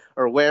Orlando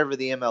or wherever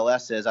the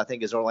MLS is, I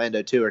think is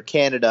Orlando too, or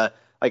Canada,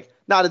 like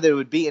not that there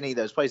would be any of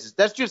those places.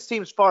 That just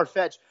seems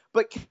far-fetched.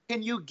 But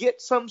can you get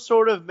some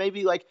sort of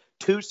maybe like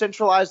 2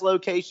 centralized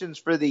locations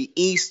for the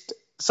east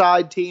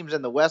side teams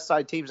and the west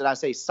side teams? And I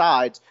say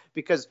sides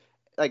because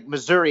like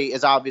Missouri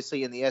is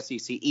obviously in the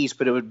SEC East,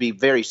 but it would be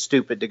very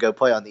stupid to go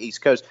play on the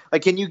East Coast.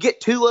 Like, can you get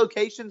 2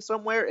 locations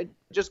somewhere and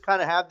just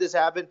kind of have this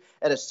happen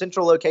at a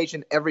central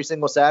location every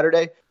single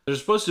Saturday? There's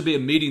supposed to be a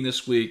meeting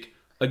this week,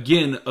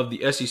 again, of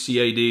the SEC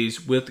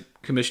ADs with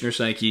Commissioner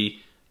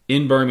Sankey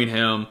in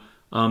Birmingham.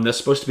 That's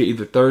supposed to be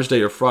either Thursday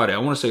or Friday. I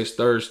want to say it's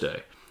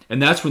Thursday.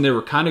 And that's when they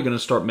were kind of going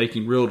to start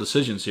making real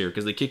decisions here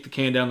because they kicked the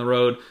can down the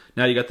road.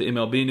 Now you got the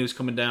MLB news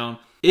coming down.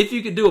 If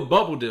you could do a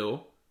bubble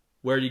deal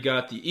where you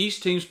got the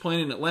East teams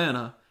playing in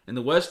Atlanta and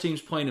the West teams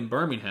playing in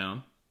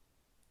Birmingham,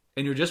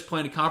 and you're just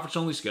playing a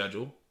conference-only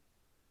schedule,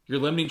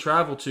 you're limiting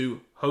travel to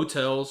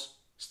hotels,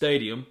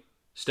 stadium,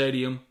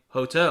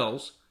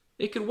 hotels,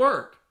 it could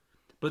work.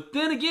 But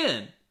then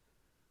again,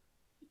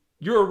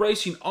 you're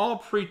erasing all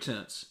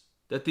pretense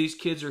that these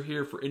kids are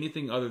here for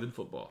anything other than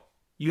football.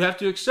 You have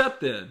to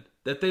accept then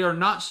that they are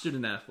not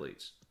student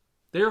athletes.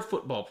 They are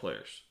football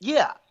players.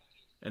 Yeah.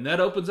 And that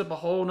opens up a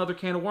whole other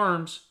can of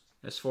worms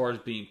as far as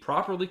being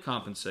properly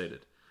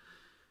compensated.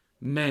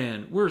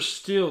 Man, we're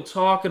still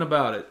talking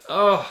about it.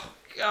 Oh,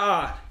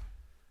 God.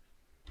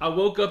 I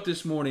woke up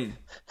this morning,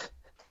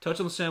 touched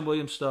on the Sam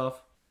Williams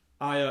stuff.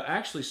 I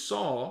actually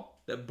saw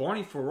that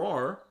Barney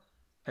Farrar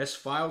has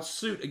filed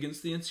suit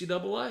against the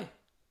NCAA.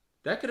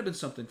 That could have been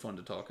something fun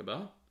to talk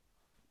about.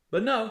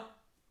 But no,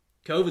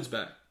 COVID's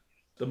back.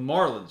 The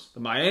Marlins, the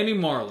Miami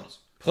Marlins,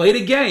 played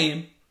a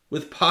game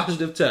with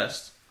positive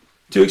tests.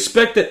 To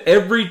expect that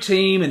every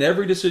team and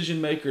every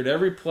decision maker and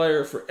every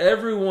player, for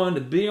everyone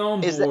to be on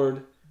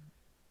board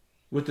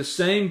with the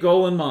same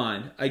goal in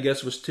mind, I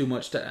guess was too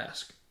much to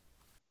ask.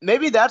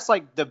 Maybe that's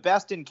like the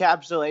best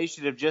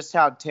encapsulation of just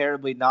how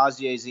terribly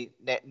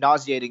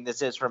nauseating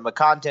this is from a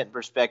content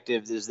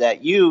perspective, is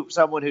that you,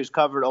 someone who's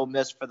covered Ole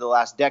Miss for the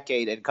last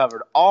decade and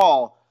covered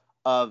all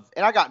of,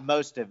 and I got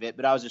most of it,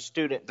 but I was a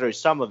student through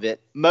some of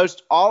it,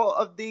 all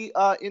of the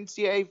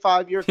NCAA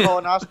 5-year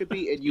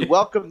colonoscopy, and you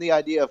welcome the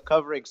idea of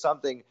covering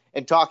something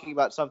and talking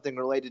about something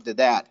related to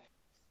that.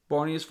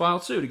 Barney has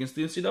filed suit against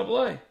the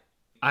NCAA.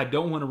 I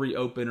don't want to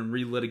reopen and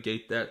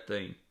relitigate that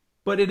thing.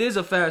 But it is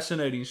a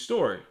fascinating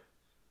story.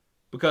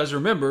 Because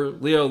remember,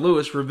 Leo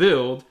Lewis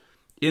revealed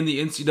in the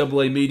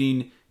NCAA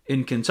meeting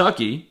in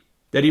Kentucky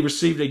that he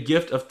received a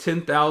gift of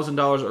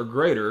 $10,000 or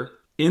greater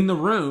in the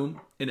room,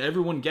 and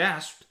everyone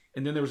gasped.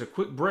 And then there was a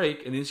quick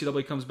break, and the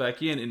NCAA comes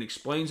back in and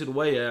explains it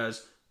away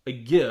as a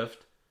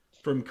gift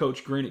from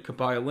Coach Green at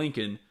Copiah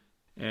Lincoln.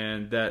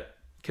 And that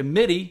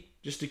committee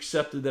just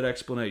accepted that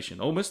explanation.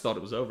 Ole Miss thought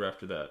it was over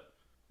after that.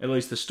 At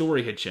least the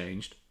story had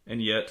changed.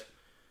 And yet,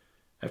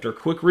 after a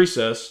quick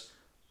recess,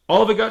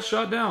 all of it got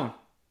shot down.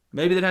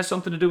 Maybe that has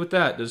something to do with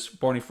that, does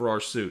Barney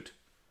Farrar's suit.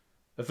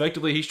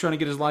 Effectively, he's trying to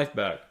get his life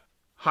back.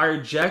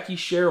 Hired Jackie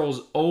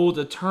Sherrill's old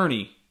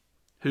attorney,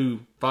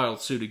 who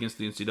filed suit against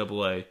the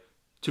NCAA,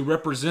 to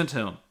represent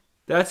him.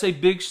 That's a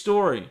big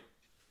story.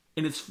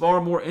 And it's far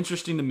more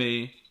interesting to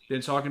me than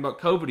talking about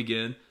COVID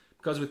again,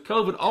 because with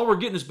COVID, all we're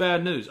getting is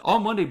bad news. All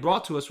Monday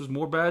brought to us was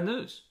more bad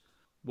news.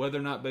 Whether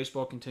or not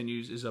baseball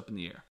continues is up in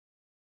the air.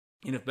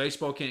 And if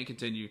baseball can't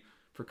continue,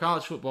 for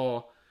college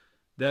football,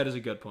 that is a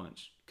gut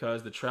punch.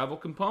 Because the travel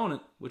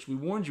component, which we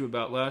warned you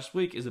about last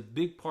week, is a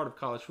big part of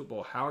college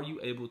football. How are you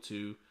able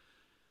to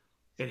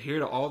adhere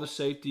to all the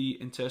safety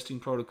and testing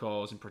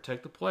protocols and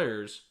protect the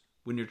players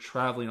when you're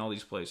traveling all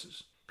these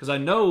places? Because I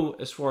know,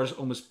 as far as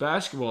Ole Miss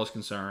basketball is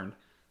concerned,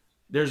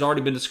 there's already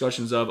been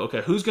discussions of,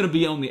 okay, who's going to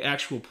be on the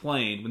actual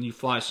plane when you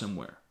fly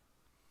somewhere?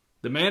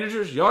 The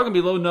managers, y'all going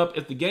to be loading up.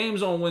 If the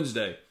game's on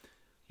Wednesday,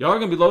 y'all are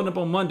going to be loading up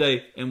on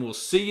Monday, and we'll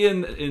see you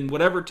in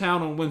whatever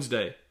town on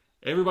Wednesday.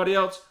 Everybody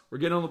else, we're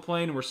getting on the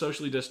plane and we're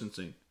socially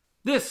distancing.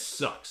 This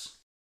sucks.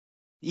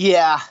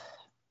 Yeah.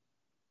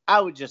 I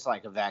would just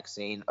like a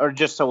vaccine or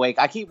just to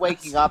I keep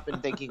waking up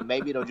and thinking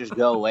maybe it'll just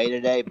go away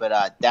today,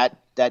 but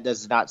that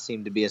does not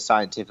seem to be a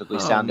scientifically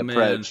sound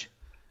approach.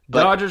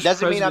 But Dodgers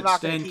doesn't mean I'm President not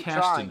Stan keep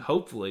Kasten. trying.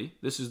 Hopefully,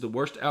 this is the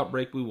worst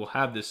outbreak we will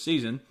have this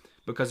season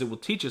because it will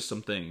teach us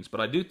some things.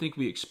 But I do think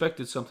we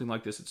expected something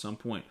like this at some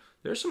point.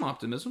 There's some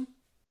optimism.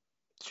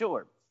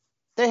 Sure.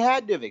 They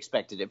had to have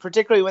expected it,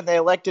 particularly when they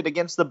elected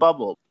against the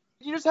bubble.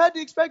 You just had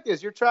to expect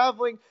this. You're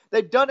traveling.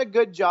 They've done a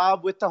good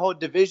job with the whole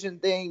division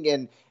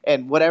thing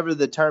and whatever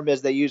the term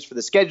is they use for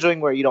the scheduling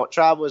where you don't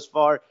travel as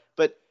far.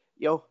 But,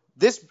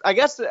 this, I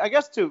guess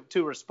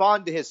to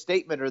respond to his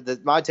statement, or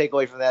my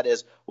takeaway from that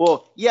is,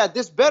 well, yeah,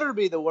 this better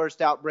be the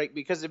worst outbreak,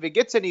 because if it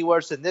gets any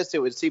worse than this,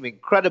 it would seem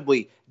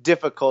incredibly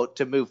difficult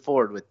to move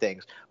forward with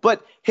things.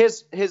 But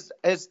his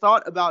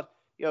thought about,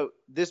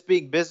 this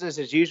being business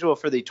as usual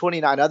for the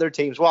 29 other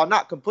teams, well,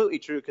 not completely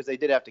true, because they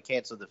did have to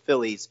cancel the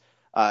Phillies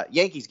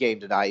Yankees game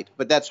tonight,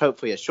 but that's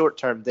hopefully a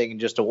short-term thing and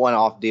just a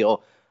one-off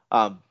deal,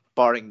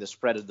 barring the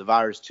spread of the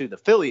virus to the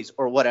Phillies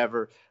or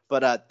whatever.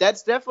 But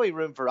that's definitely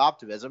room for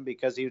optimism,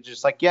 because he was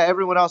just like, yeah,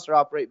 everyone else will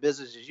operate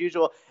business as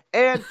usual.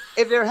 And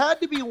if there had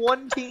to be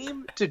one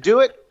team to do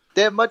it,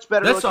 they have much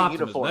better looking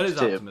uniforms. That is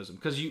too. optimism,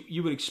 because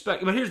you would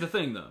expect. But here's the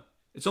thing, though.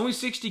 It's only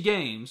 60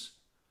 games,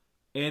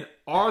 and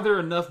are there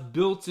enough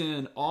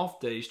built-in off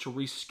days to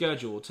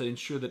reschedule to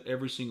ensure that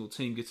every single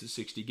team gets the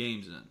 60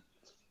 games in?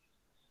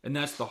 And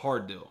that's the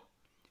hard deal.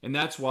 And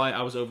that's why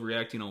I was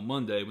overreacting on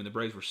Monday when the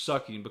Braves were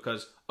sucking,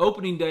 because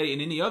opening day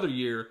in any other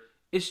year,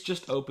 it's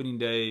just opening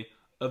day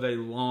of a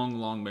long,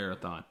 long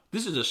marathon.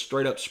 This is a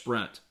straight-up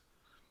sprint.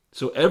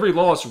 So every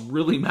loss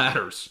really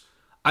matters.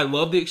 I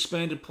love the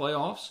expanded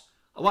playoffs.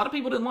 A lot of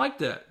people didn't like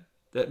that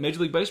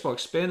Major League Baseball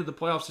expanded the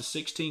playoffs to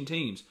 16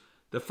 teams.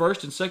 The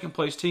first and second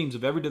place teams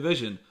of every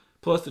division,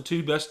 plus the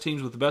two best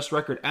teams with the best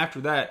record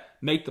after that,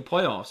 make the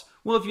playoffs.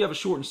 Well, if you have a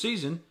shortened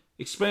season,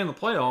 expand the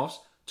playoffs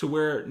to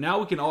where now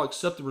we can all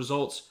accept the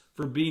results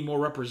for being more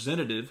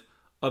representative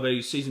of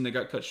a season that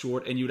got cut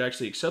short, and you would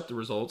actually accept the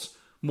results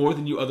more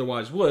than you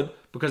otherwise would,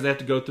 because they have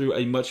to go through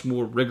a much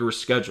more rigorous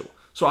schedule.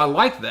 So I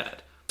like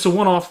that. It's a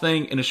one-off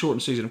thing in a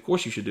shortened season. Of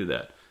course you should do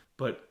that.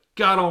 But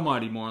God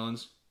almighty,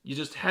 Marlins, you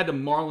just had to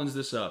Marlins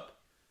this up.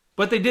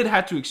 But they did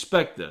have to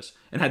expect this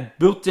and had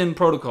built-in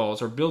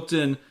protocols or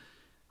built-in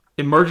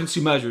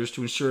emergency measures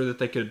to ensure that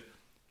they could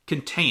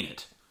contain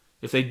it.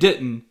 If they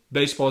didn't,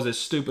 baseball is as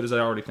stupid as I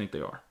already think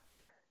they are.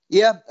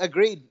 Yeah,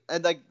 agreed.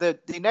 And like the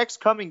next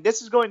coming,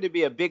 this is going to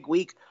be a big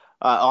week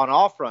on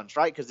all fronts,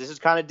 right? Because this is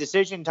kind of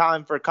decision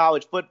time for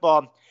college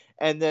football.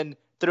 And then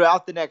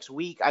throughout the next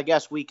week, I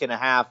guess week and a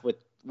half,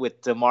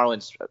 with the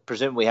Marlins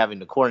presumably having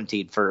to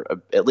quarantine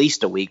for at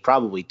least a week,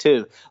 probably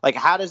two. Like,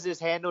 how does this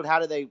handled?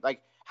 How do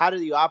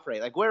you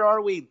operate? Like, where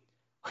are we?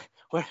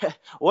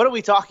 What are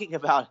we talking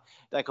about?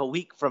 Like a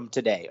week from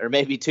today, or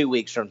maybe 2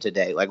 weeks from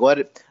today?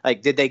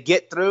 Did they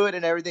get through it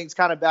and everything's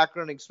kind of back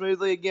running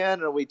smoothly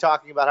again? Or are we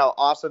talking about how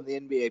awesome the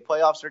NBA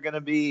playoffs are going to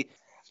be?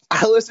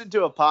 I listened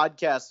to a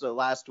podcast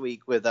last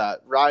week with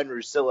Ryan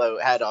Russillo,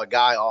 had a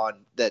guy on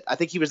that I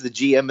think he was the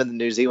GM of the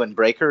New Zealand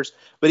Breakers,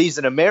 but he's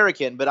an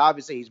American, but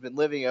obviously he's been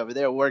living over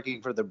there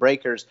working for the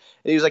Breakers.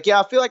 And he was like, yeah,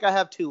 I feel like I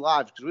have two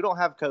lives because we don't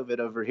have COVID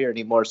over here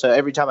anymore. So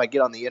every time I get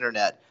on the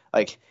internet,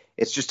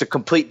 it's just a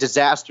complete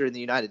disaster in the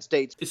United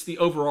States. It's the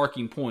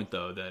overarching point,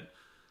 though, that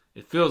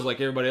it feels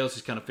like everybody else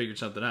has kind of figured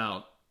something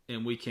out,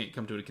 and we can't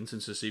come to a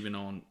consensus even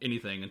on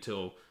anything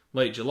until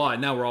late July.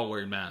 Now we're all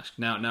wearing masks.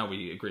 Now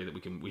we agree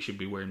that we should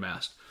be wearing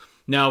masks.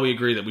 Now we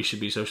agree that we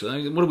should be social.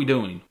 What are we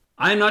doing?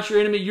 I am not your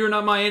enemy. You're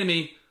not my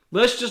enemy.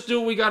 Let's just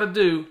do what we got to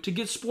do to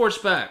get sports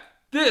back.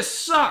 This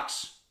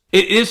sucks.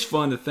 It is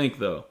fun to think,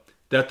 though,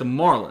 that the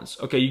Marlins,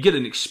 okay, you get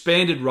an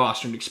expanded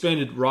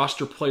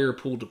roster player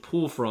pool to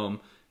pull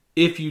from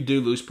if you do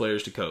lose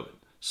players to COVID.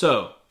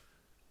 So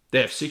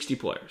they have 60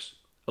 players.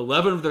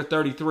 11 of their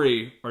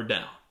 33 are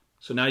down.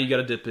 So now you got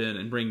to dip in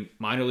and bring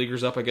minor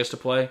leaguers up, I guess, to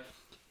play.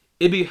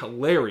 It'd be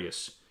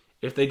hilarious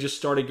if they just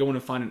started going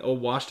and finding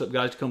old washed-up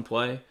guys to come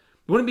play.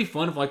 Wouldn't it be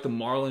fun if, the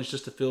Marlins,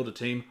 just to field a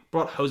team,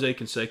 brought Jose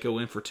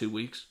Canseco in for 2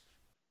 weeks?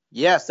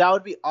 Yes, that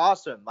would be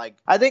awesome.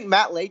 I think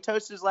Matt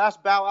Latos'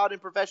 last bow out in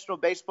professional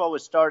baseball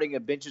was starting a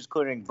benches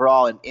clearing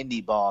brawl in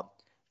indie ball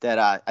that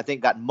I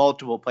think got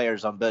multiple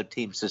players on both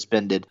teams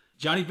suspended.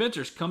 Johnny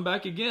Venters come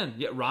back again.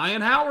 Yeah,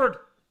 Ryan Howard,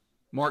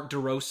 Mark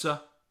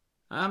DeRosa.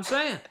 I'm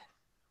saying,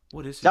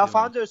 what is he doing?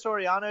 Alfonso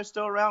Soriano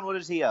still around? What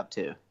is he up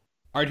to?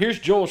 All right, here's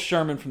Joel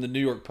Sherman from the New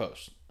York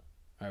Post.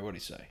 All right, what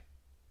did he say?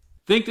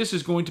 Think this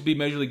is going to be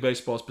Major League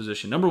Baseball's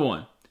position. Number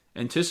 1,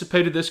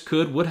 anticipated this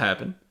would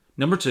happen.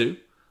 Number 2,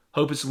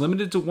 hope it's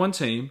limited to one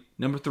team.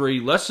 Number 3,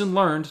 lesson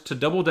learned to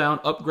double down,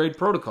 upgrade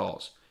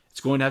protocols. It's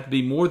going to have to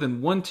be more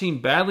than one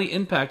team badly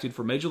impacted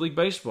for Major League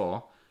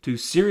Baseball to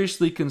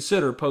seriously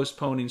consider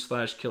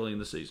postponing/killing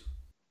the season.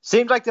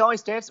 Seems like the only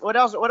stance. What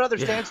other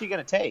stance are you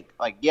going to take?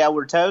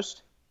 We're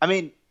toast? I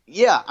mean,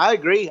 yeah, I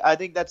agree. I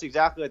think that's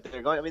exactly what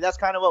they're going. I mean, that's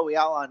kind of what we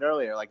outlined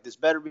earlier. This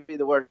better be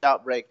the worst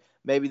outbreak.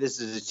 Maybe this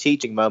is a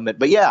teaching moment.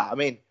 But yeah, I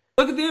mean,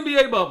 look at the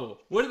NBA bubble.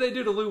 What did they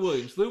do to Lou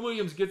Williams? Lou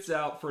Williams gets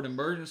out for an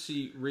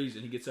emergency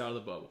reason. He gets out of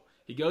the bubble.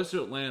 He goes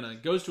to Atlanta,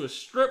 goes to a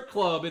strip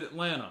club in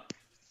Atlanta.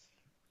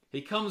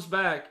 He comes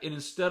back, and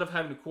instead of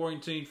having to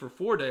quarantine for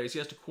 4 days, he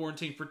has to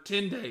quarantine for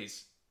 10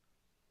 days.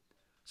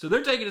 So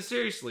they're taking it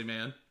seriously,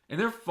 man. And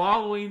they're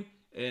following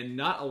and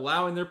not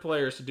allowing their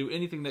players to do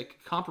anything that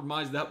could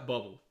compromise that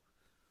bubble.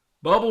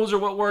 Bubbles are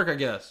what work, I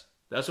guess.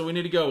 That's what we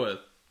need to go with.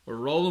 We're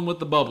rolling with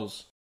the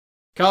bubbles.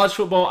 College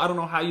football, I don't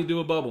know how you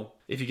do a bubble.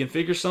 if you can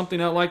figure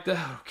something out like that,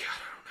 oh,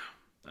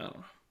 God, I don't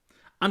know.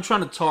 I'm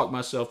trying to talk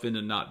myself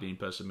into not being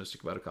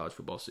pessimistic about a college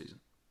football season.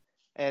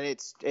 And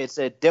it's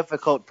a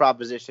difficult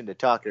proposition to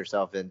talk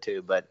yourself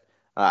into, but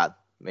I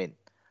mean,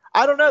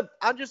 I don't know.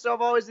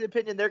 I've always the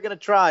opinion they're going to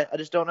try. I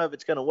just don't know if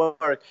it's going to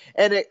work.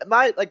 And it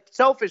might, like,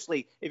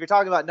 selfishly, if you're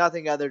talking about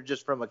nothing other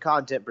just from a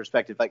content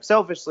perspective, like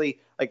selfishly,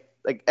 like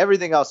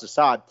everything else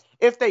aside,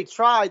 if they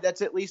try,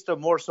 that's at least a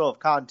morsel of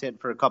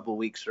content for a couple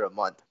weeks or a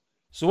month.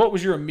 So what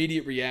was your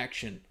immediate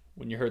reaction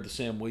when you heard the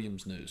Sam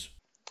Williams news?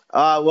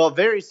 Well,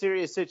 very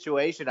serious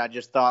situation. I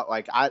just thought,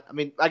 like,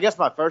 I guess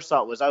my first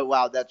thought was, oh,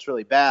 wow, that's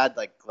really bad.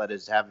 Like, let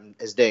us have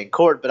his day in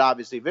court. But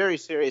obviously very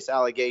serious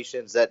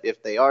allegations that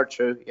if they are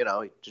true, he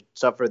should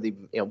suffer the,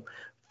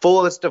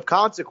 fullest of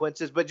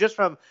consequences. But just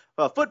from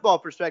a football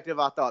perspective,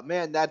 I thought,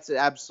 man, that's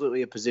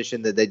absolutely a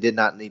position that they did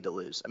not need to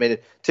lose. I mean,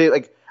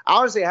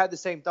 honestly, I had the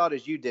same thought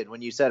as you did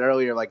when you said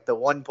earlier, like, the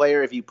one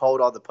player, if you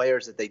polled all the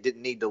players that they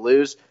didn't need to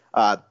lose,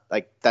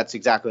 that's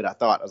exactly what I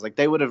thought. I was like,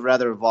 they would have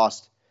rather have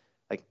lost,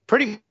 like,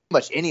 pretty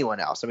much anyone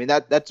else. I mean,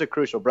 that's a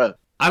crucial blow.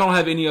 I don't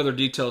have any other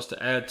details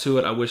to add to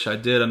it. I wish I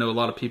did. I know a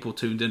lot of people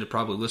tuned in to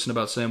probably listen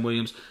about Sam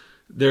Williams.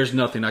 There's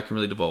nothing I can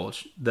really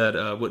divulge that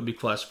wouldn't be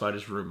classified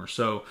as rumor.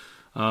 So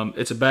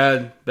it's a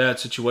bad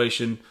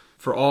situation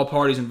for all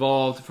parties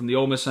involved. From the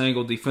Ole Miss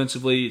angle,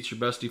 defensively, it's your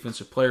best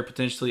defensive player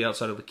potentially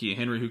outside of Lakia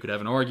Henry, who could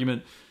have an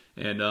argument.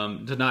 And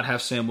to not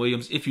have Sam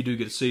Williams, if you do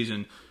get a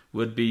season,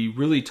 would be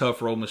really tough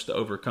for Ole Miss to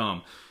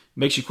overcome.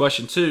 Makes you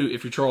question, too,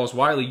 if you're Charles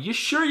Wiley, you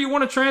sure you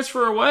want to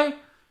transfer away?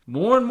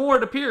 More and more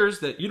it appears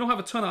that you don't have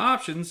a ton of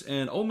options,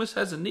 and Ole Miss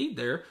has a need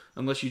there,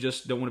 unless you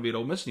just don't want to be at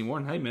Ole Miss anymore.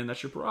 And, hey, man,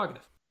 that's your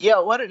prerogative.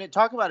 Yeah,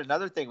 talk about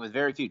another thing with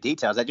very few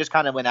details. I just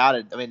kind of went out.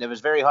 It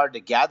was very hard to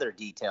gather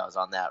details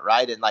on that,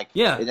 right? And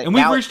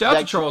we've reached out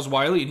to Charles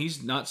Wiley, and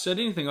he's not said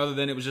anything other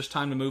than it was just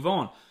time to move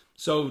on.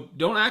 So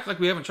don't act like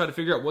we haven't tried to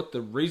figure out what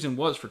the reason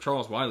was for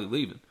Charles Wiley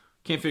leaving.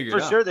 Can't figure it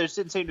out. For sure, there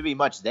didn't seem to be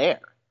much there.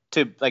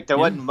 There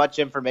wasn't much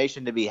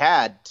information to be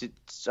had.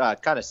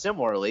 Kind of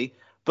similarly,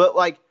 but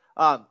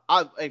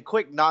a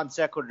quick non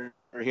sequitur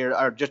here,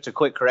 or just a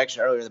quick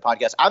correction earlier in the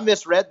podcast. I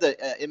misread the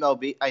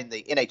MLB and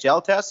the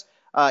NHL test.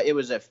 It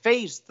was a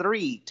phase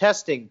 3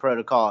 testing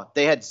protocol.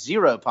 They had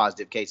 0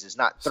 positive cases,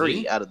 not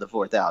 3 out of the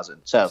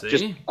 4,000. So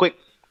just quick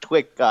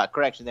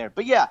correction there.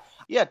 But yeah.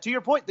 To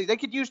your point, they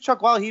could use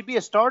Chuck Wiley. He'd be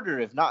a starter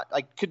if not.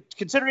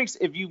 Considering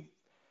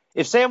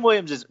if Sam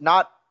Williams is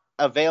not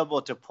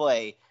available to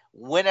play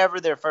whenever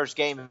their first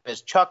game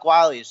is, Chuck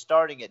Wiley is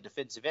starting at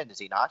defensive end, is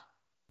he not?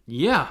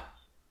 Yeah.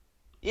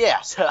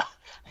 Yeah, so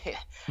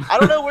I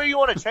don't know where you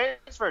want to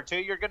transfer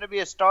to. You're going to be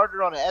a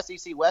starter on an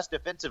SEC West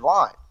defensive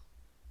line.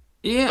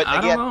 Yeah, but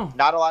again, I don't know.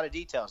 Not a lot of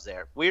details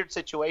there. Weird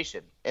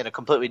situation in a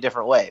completely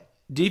different way.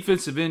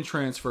 Defensive end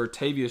transfer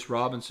Tavius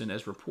Robinson,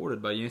 as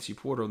reported by Yancey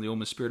Porter on the Ole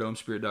Miss Spirit,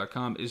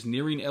 OleMissSpirit.com, is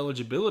nearing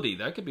eligibility.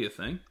 That could be a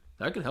thing.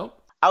 That could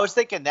help. I was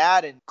thinking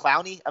that, and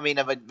Clowney. I mean,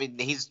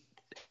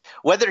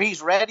 whether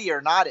he's ready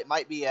or not, it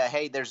might be a,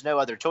 hey, there's no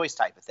other choice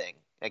type of thing.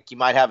 Like, you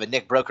might have a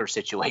Nick Broker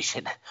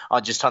situation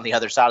on the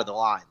other side of the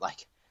line.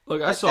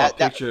 Look, I saw a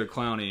picture of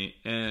Clowney,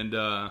 and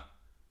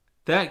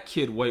that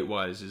kid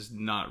weight-wise is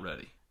not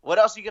ready. What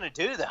else are you going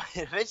to do, though?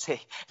 Eventually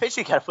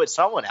you got to put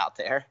someone out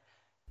there.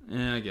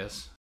 Yeah, I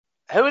guess.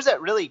 Who was that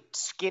really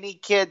skinny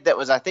kid that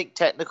was, I think,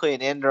 technically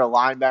an end or a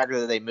linebacker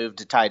that they moved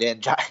to tight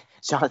end?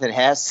 Jonathan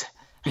Hess?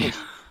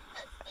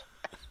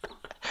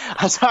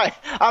 I'm sorry.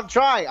 I'm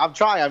trying.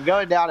 I'm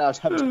going down.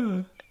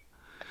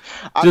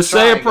 Just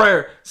say a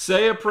prayer.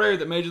 Say a prayer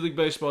that Major League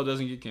Baseball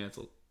doesn't get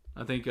canceled.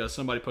 I think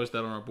somebody posted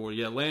that on our board.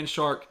 Yeah,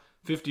 Landshark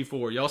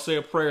 54. Y'all say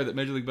a prayer that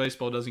Major League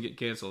Baseball doesn't get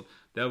canceled.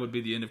 That would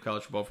be the end of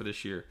college football for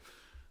this year.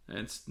 And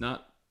it's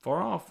not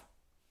far off.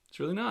 It's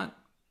really not.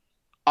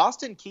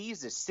 Austin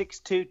Keys is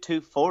 6'2",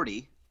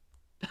 240.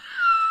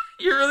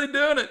 You're really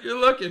doing it. You're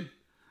looking.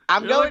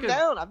 I'm going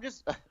down. I'm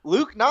just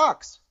Luke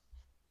Knox.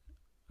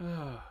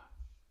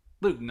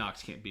 Luke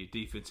Knox can't be a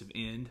defensive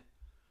end.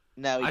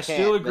 No, he can't. I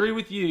still agree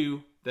with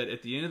you that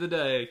at the end of the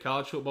day,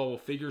 college football will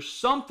figure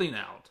something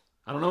out.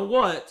 I don't know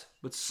what,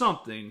 but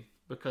something,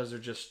 because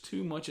there's just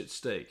too much at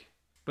stake.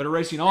 But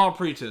erasing all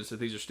pretense that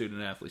these are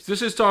student athletes.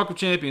 This is Talk of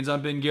Champions.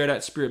 I'm Ben Garrett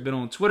at Spirit Ben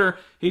on Twitter.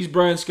 He's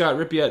Brian Scott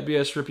Rippey at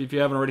BS Rippey. If you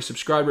haven't already,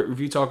 subscribe, rate,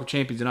 review Talk of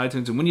Champions in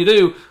iTunes. And when you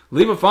do,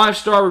 leave a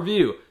 5-star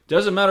review.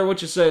 Doesn't matter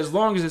what you say, as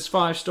long as it's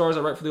 5 stars. I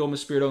write for the Ole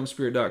Miss Spirit,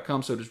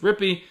 OleMissSpirit.com. So does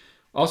Rippey.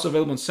 Also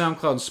available on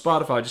SoundCloud and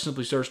Spotify. Just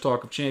simply search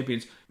Talk of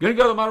Champions. Going to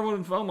go to the Modern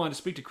Woodman phone line to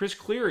speak to Chris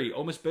Cleary,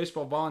 Ole Miss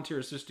Baseball volunteer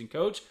assistant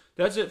coach.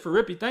 That's it for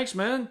Rippey. Thanks,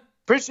 man.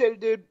 Appreciate it,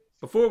 dude.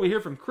 Before we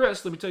hear from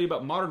Chris, let me tell you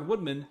about Modern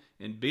Woodman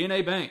and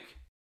B&A Bank.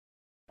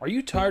 Are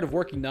you tired of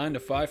working 9 to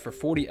 5 for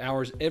 40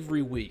 hours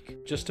every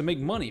week just to make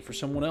money for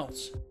someone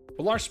else?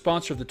 Well, our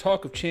sponsor of the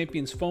Talk of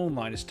Champions phone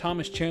line is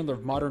Thomas Chandler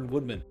of Modern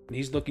Woodman, and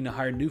he's looking to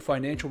hire new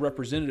financial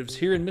representatives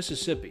here in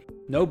Mississippi.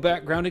 No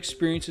background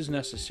experience is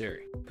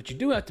necessary, but you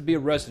do have to be a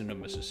resident of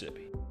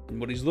Mississippi.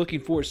 And what he's looking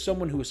for is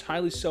someone who is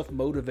highly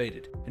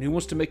self-motivated and who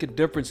wants to make a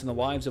difference in the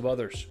lives of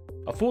others.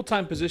 A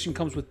full-time position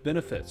comes with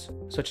benefits,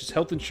 such as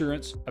health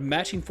insurance, a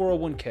matching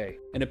 401k,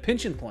 and a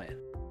pension plan.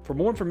 For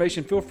more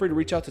information, feel free to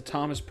reach out to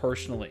Thomas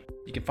personally.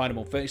 You can find him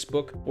on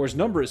Facebook, or his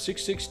number is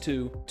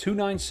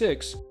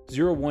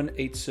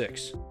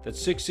 662-296-0186.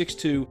 That's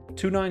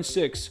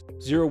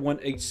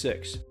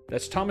 662-296-0186.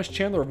 That's Thomas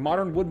Chandler of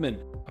Modern Woodmen,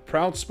 a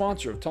proud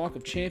sponsor of Talk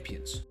of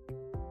Champions.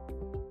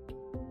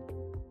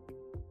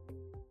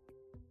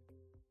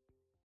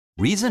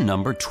 Reason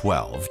number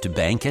 12 to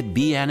bank at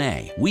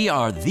BNA. We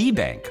are the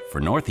bank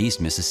for Northeast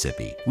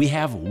Mississippi. We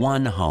have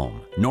one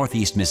home,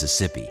 Northeast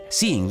Mississippi.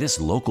 Seeing this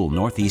local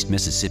Northeast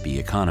Mississippi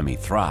economy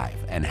thrive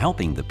and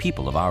helping the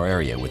people of our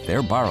area with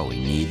their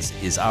borrowing needs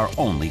is our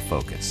only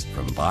focus.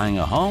 From buying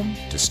a home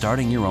to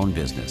starting your own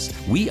business,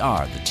 we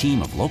are the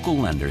team of local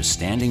lenders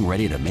standing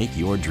ready to make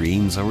your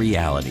dreams a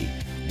reality.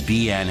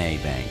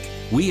 BNA Bank.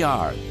 We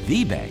are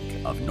the bank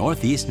of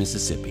Northeast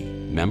Mississippi.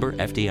 Member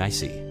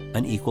FDIC,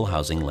 an equal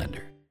housing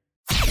lender.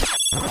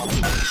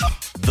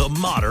 The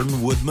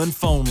Modern Woodman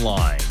phone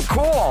line.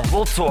 Cool,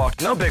 we'll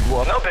talk. No big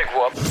whoop. No big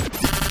whoop.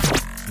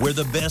 Where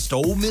the best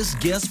Ole Miss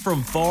guests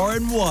from far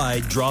and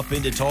wide drop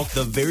in to talk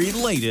the very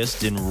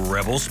latest in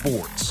Rebel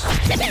sports.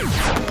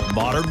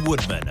 Modern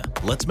Woodman.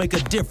 Let's make a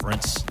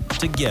difference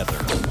together.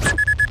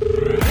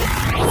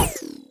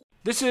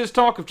 This is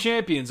Talk of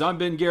Champions. I'm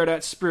Ben Garrett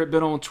at Spirit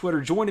Ben on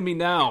Twitter. Joining me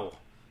now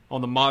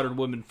on the Modern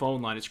Woodman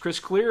phone line is Chris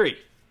Cleary,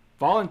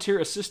 volunteer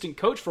assistant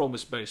coach for Ole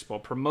Miss Baseball,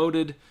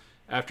 promoted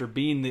after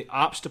being the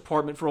ops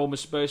department for Ole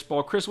Miss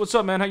Baseball. Chris, what's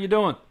up, man? How you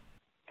doing?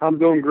 I'm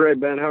doing great,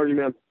 Ben. How are you,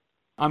 man?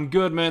 I'm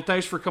good, man.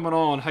 Thanks for coming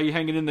on. How you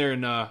hanging in there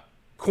and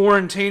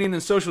quarantining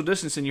and social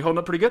distancing? You holding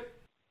up pretty good?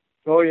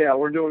 Oh, yeah,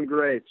 we're doing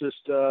great.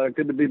 Just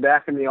good to be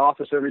back in the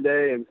office every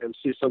day and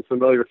see some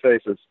familiar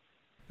faces.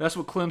 That's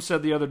what Clem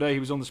said the other day. He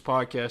was on this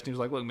podcast, and he was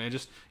like, look, man,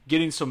 just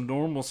getting some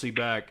normalcy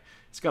back,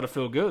 it's got to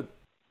feel good.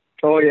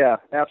 Oh, yeah,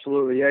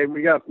 absolutely. Yeah,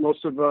 we got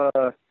most of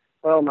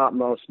well, not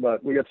most,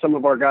 but we got some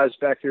of our guys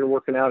back here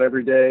working out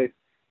every day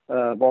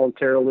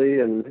voluntarily,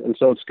 and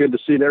so it's good to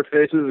see their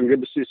faces and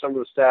good to see some of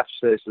the staff's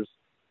faces.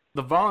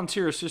 The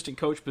volunteer assistant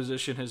coach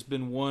position has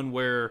been one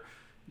where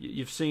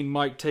you've seen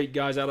Mike take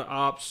guys out of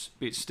ops,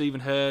 be it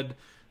Stephen Head,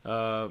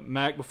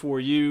 Mac before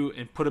you,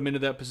 and put them into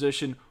that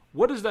position.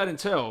 What does that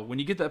entail? When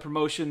you get that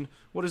promotion,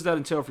 what does that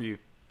entail for you?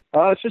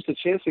 It's just a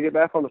chance to get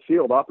back on the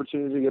field,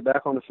 opportunity to get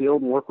back on the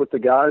field and work with the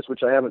guys,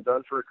 which I haven't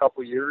done for a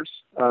couple of years,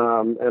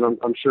 and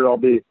I'm sure I'll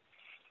be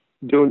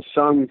doing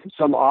some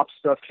ops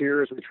stuff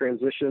here as we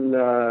transition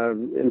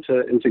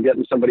into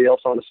getting somebody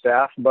else on the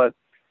staff, but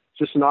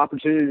just an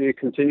opportunity to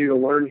continue to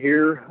learn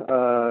here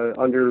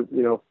under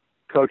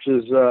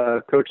coach's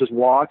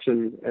watch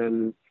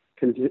and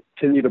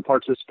continue to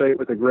participate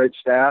with a great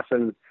staff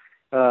and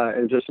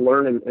just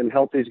learn and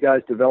help these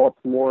guys develop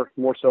more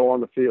so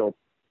on the field.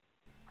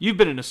 You've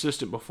been an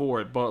assistant before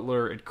at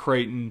Butler and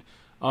Creighton.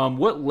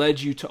 What led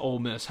you to Ole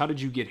Miss? How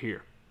did you get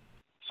here?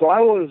 So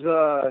I was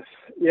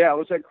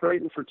at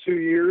Creighton for 2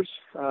 years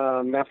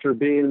after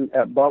being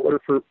at Butler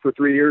for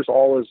 3 years,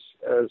 all as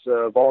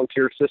a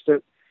volunteer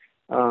assistant.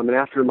 And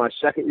after my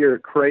second year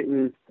at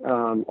Creighton,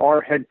 our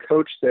head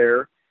coach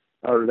there,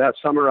 or that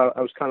summer, I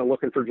was kind of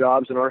looking for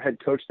jobs, and our head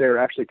coach there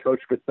actually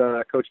coached with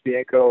Coach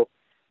Bianco,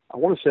 I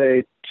want to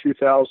say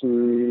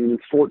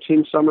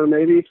 2014 summer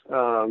maybe,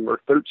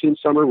 or 13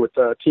 summer with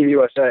Team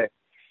USA.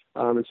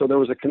 And so there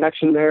was a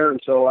connection there,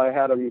 and so I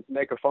had him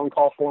make a phone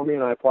call for me,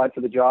 and I applied for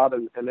the job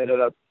and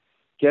ended up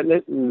getting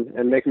it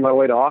and making my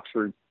way to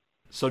Oxford.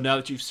 So now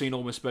that you've seen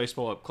Ole Miss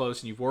baseball up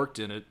close and you've worked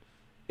in it,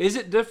 is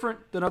it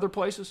different than other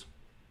places?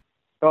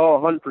 Oh,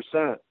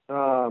 100%.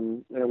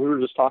 And we were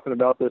just talking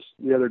about this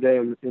the other day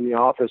in the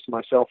office,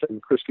 myself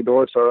and Chris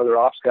Cadoris, our other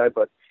ops guy.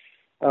 But,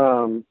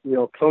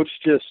 Coach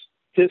just,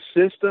 his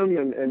system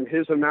and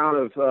his amount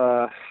of,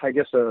 a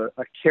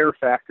care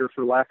factor,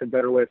 for lack of a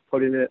better way of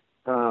putting it,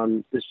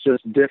 is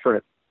just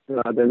different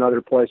than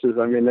other places.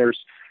 I mean, there's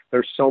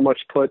so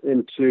much put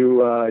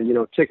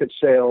into, ticket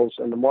sales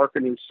and the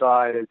marketing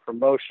side and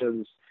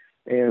promotions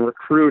and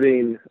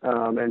recruiting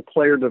and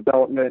player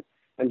development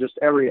and just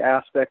every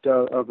aspect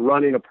of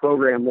running a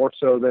program more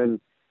so than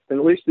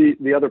at least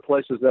the other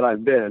places that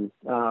I've been.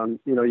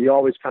 You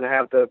always kind of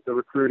have the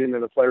recruiting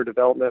and the player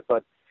development,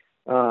 but,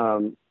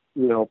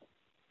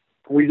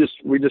 we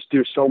just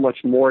do so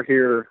much more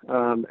here,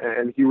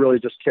 and he really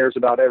just cares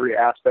about every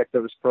aspect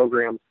of his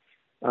program,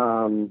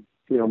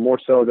 more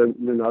so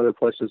than other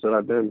places that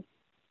I've been.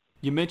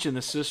 You mentioned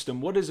the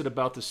system. What is it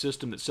about the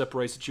system that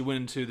separates it? You went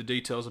into the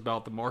details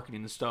about the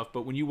marketing and stuff,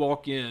 but when you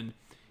walk in,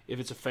 if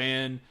it's a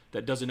fan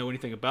that doesn't know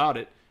anything about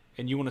it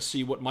and you want to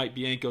see what Mike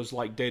Bianco's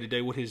like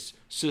day-to-day, what his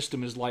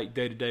system is like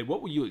day-to-day,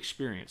 what will you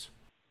experience?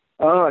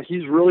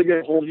 He's really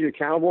going to hold you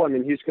accountable. I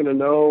mean, he's going to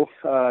know,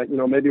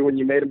 maybe when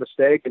you made a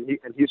mistake, and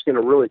he's going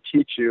to really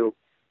teach you,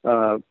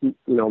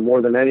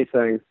 more than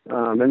anything.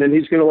 And then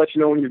he's going to let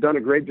you know when you've done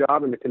a great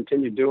job and to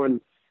continue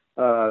doing,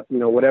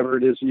 whatever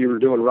it is you were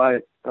doing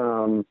right.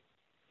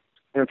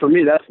 And for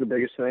me, that's the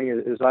biggest thing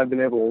is I've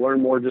been able to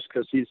learn more just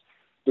because he's,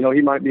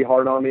 he might be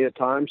hard on me at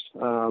times,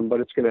 but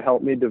it's going to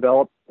help me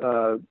develop,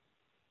 and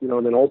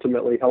then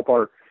ultimately help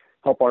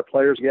our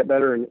players get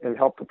better and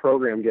help the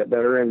program get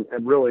better and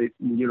really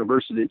the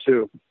university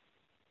too.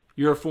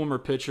 You're a former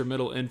pitcher,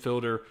 middle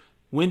infielder.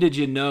 When did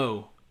you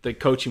know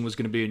that coaching was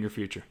going to be in your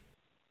future?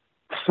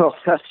 So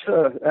that's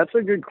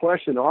a good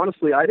question.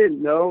 Honestly, I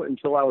didn't know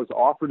until I was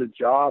offered a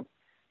job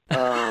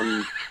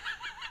at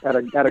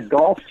a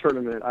golf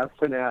tournament I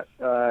went at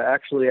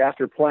actually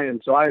after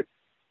playing. So I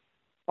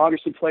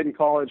obviously played in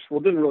college. Well,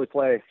 didn't really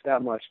play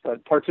that much,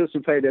 but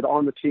participated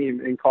on the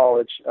team in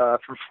college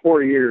for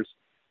 4 years.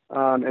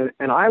 And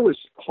I was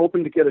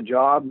hoping to get a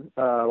job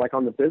like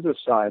on the business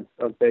side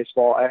of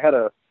baseball. I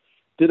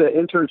did an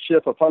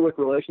internship, a public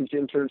relations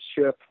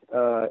internship,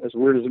 as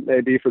weird as it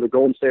may be, for the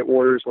Golden State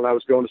Warriors when I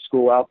was going to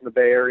school out in the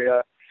Bay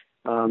Area,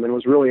 and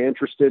was really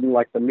interested in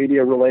like the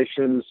media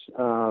relations,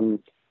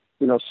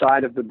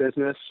 side of the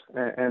business,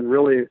 and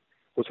really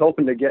was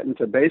hoping to get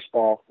into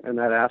baseball in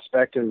that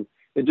aspect. And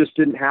it just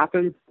didn't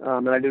happen.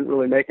 And I didn't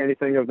really make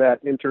anything of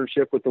that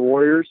internship with the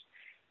Warriors,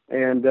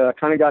 and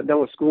kind of got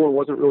done with school and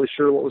wasn't really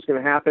sure what was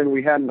going to happen.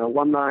 We had an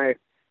alumni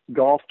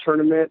golf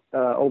tournament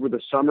over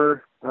the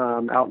summer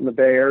out in the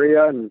Bay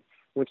Area, and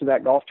went to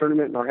that golf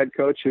tournament, and our head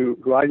coach, who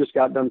I just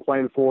got done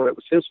playing for, it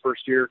was his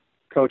first year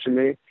coaching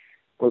me,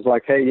 was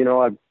like, hey,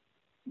 I'd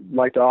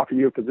like to offer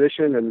you a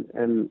position.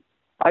 And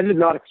I did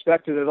not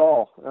expect it at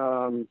all,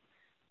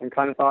 and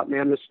kind of thought,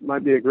 man, this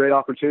might be a great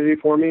opportunity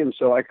for me. And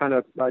so I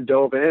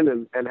dove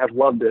in and have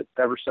loved it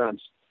ever since.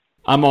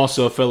 I'm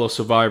also a fellow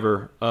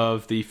survivor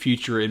of the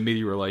future in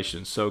media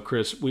relations. So,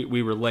 Chris,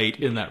 we relate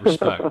in that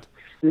respect.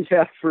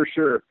 Yeah, for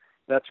sure.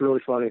 That's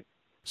really funny.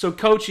 So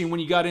coaching, when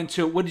you got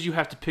into it, what did you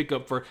have to pick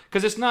up for?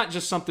 Because it's not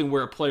just something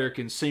where a player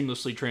can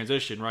seamlessly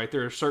transition, right?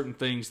 There are certain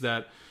things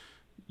that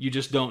you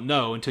just don't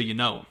know until you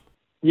know them.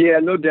 Yeah,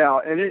 no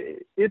doubt. And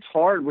it's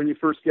hard when you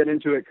first get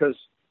into it, because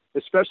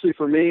especially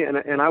for me,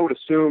 and I would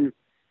assume,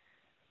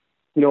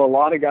 a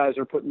lot of guys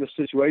are put in this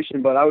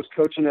situation, but I was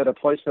coaching at a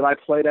place that I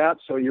played at.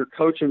 So you're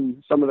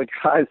coaching some of the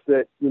guys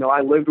that,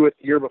 I lived with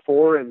the year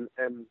before, and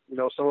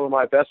some of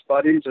my best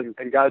buddies and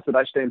guys that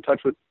I stay in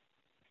touch with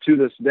to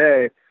this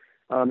day.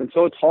 And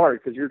so it's hard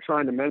because you're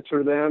trying to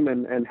mentor them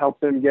and help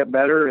them get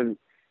better. And,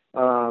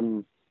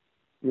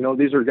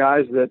 these are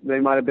guys that they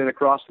might have been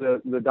across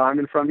the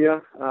diamond from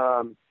you,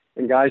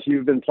 and guys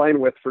you've been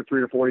playing with for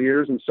 3 or 4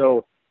 years. And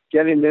so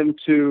getting them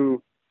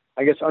to,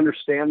 I guess,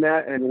 understand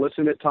that and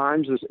listen at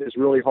times is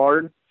really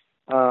hard.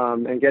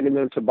 And getting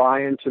them to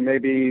buy into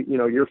maybe,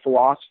 your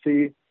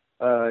philosophy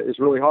is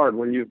really hard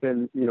when you've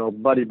been,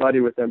 buddy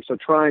with them. So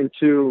trying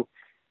to,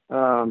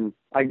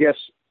 I guess,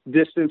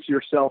 distance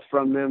yourself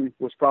from them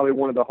was probably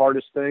one of the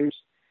hardest things.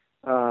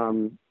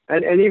 And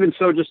even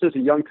so, just as a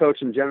young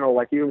coach in general,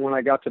 like even when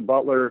I got to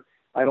Butler,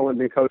 I'd only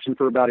been coaching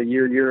for about a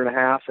year and a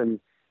half. And,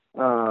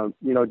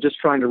 just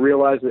trying to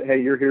realize that,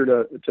 hey, you're here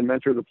to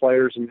mentor the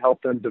players and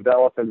help them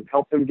develop and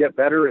help them get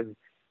better and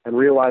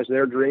realize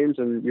their dreams.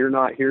 And you're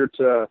not here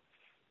to,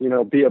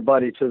 be a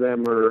buddy to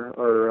them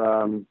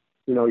or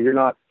you're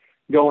not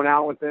going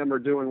out with them or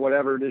doing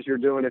whatever it is you're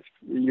doing if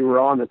you were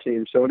on the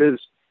team. So it is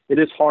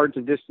hard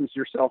to distance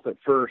yourself at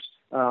first,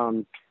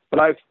 but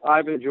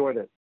I've enjoyed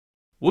it.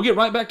 We'll get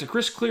right back to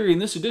Chris Cleary in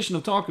this edition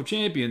of Talk of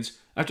Champions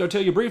after I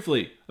tell you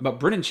briefly about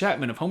Brennan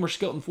Chapman of Homer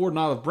Skelton Ford and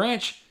Olive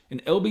Branch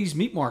and LB's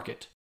Meat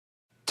Market.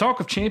 Talk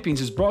of Champions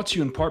is brought to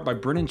you in part by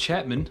Brennan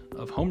Chapman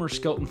of Homer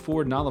Skelton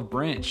Ford and Olive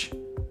Branch.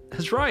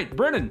 That's right,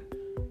 Brennan.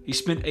 He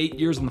spent 8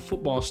 years on the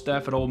football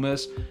staff at Ole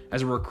Miss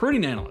as a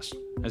recruiting analyst,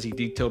 as he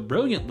detailed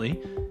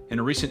brilliantly in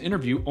a recent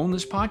interview on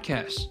this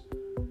podcast.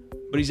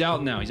 But he's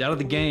out now. He's out of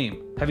the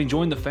game, having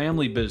joined the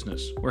family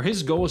business, where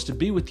his goal is to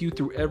be with you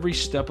through every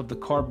step of the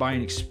car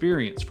buying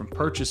experience, from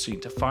purchasing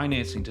to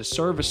financing to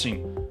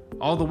servicing,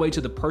 all the way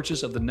to the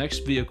purchase of the next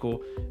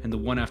vehicle and the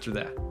one after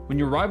that. When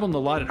you arrive on the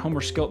lot at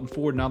Homer Skelton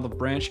Ford and Olive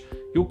Branch,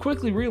 you'll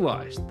quickly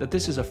realize that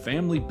this is a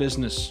family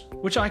business,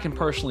 which I can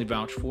personally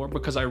vouch for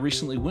because I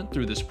recently went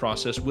through this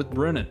process with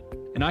Brennan.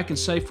 And I can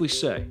safely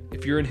say,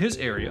 if you're in his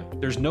area,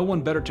 there's no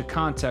one better to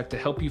contact to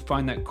help you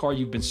find that car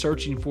you've been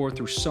searching for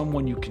through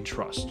someone you can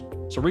trust.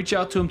 So reach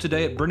out to him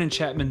today at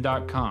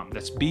BrennanChapman.com.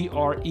 That's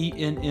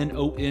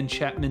BRENNON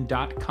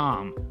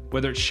Chapman.com.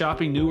 Whether it's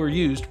shopping new or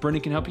used,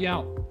 Brennan can help you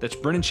out. That's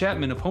Brennan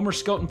Chapman of Homer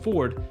Skelton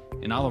Ford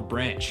in Olive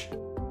Branch.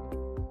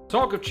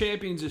 Talk of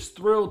Champions is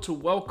thrilled to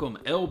welcome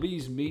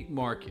LB's Meat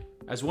Market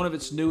as one of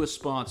its newest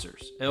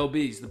sponsors.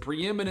 LB's, the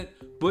preeminent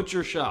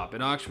butcher shop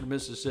in Oxford,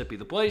 Mississippi,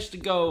 the place to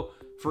go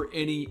for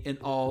any and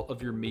all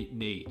of your meat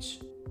needs.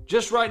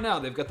 Just right now,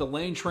 they've got the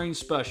Lane Train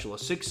Special, a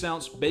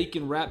 6-ounce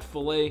bacon-wrapped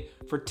filet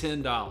for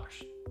 $10.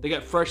 They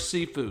got fresh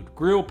seafood,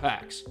 grill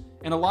packs,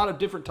 and a lot of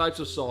different types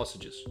of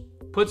sausages.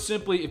 Put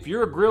simply, if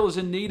your grill is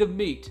in need of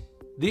meat,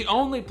 the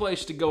only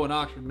place to go in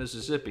Oxford,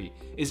 Mississippi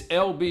is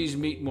LB's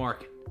Meat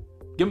Market.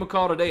 Give them a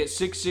call today at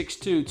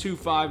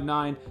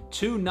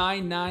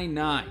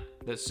 662-259-2999.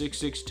 That's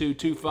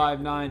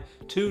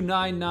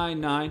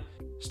 662-259-2999.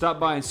 Stop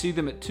by and see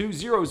them at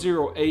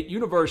 2008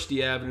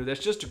 University Avenue. That's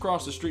just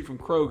across the street from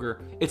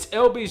Kroger. It's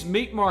LB's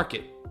Meat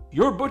Market,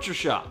 your butcher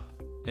shop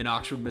in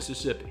Oxford,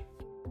 Mississippi.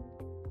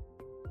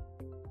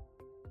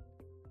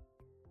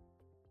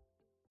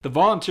 The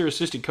volunteer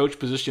assistant coach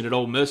position at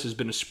Ole Miss has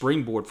been a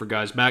springboard for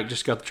guys. Mac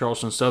just got the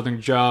Charleston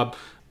Southern job.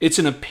 It's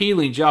an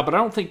appealing job, but I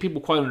don't think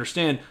people quite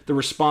understand the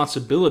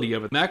responsibility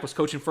of it. Mac was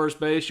coaching first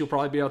base. You'll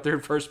probably be out there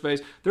at first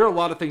base. There are a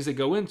lot of things that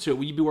go into it.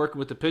 Will you be working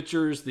with the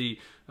pitchers, the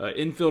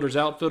infielders,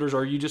 outfielders,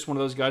 or are you just one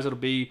of those guys that'll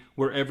be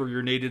wherever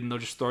you're needed and they'll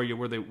just throw you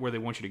where they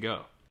want you to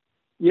go?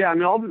 Yeah, I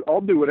mean,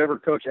 I'll do whatever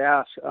coach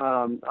asks.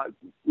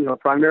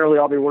 Primarily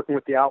I'll be working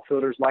with the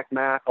outfielders like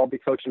Mac. I'll be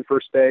coaching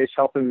first base,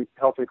 helping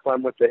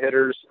Clem with the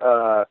hitters.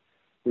 I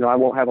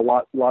won't have a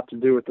lot to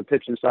do with the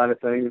pitching side of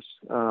things.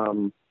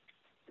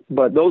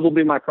 But those will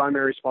be my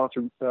primary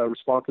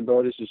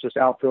responsibilities, is just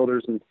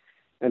outfielders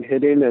and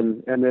hitting.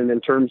 And then in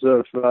terms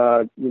of,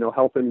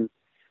 helping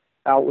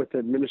out with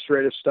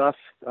administrative stuff,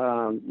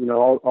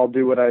 I'll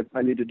do what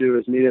I need to do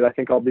as needed. I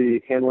think I'll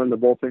be handling the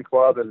bullpen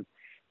club and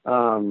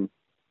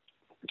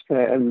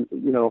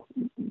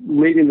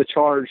leading the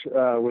charge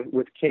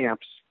with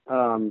camps.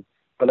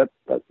 But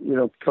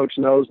Coach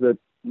knows that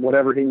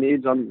whatever he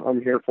needs,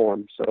 I'm here for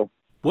him. So,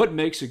 what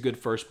makes a good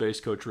first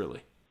base coach,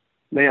 really?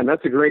 Man,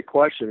 that's a great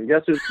question. I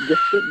guess it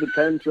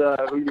depends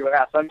who you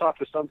ask. I've talked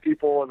to some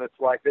people, and it's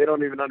like they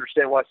don't even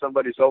understand why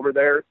somebody's over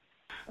there.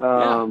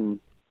 And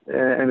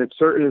it's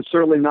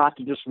certainly not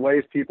to just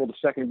wave people to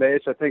second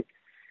base. I think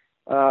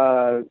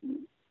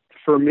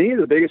for me,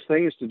 the biggest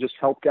thing is to just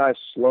help guys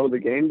slow the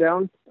game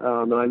down.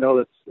 And I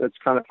know that's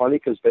kind of funny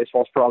because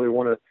baseball's probably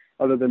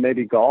other than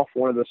maybe golf,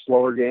 one of the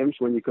slower games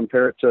when you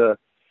compare it to,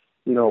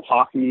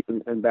 hockey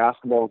and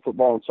basketball and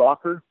football and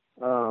soccer.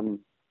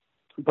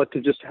 But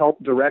to just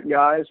help direct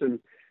guys and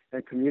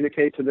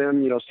communicate to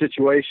them,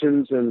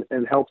 situations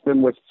and help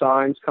them with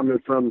signs coming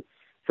from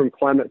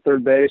Clem at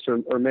third base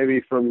or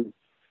maybe from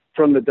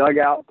the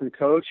dugout from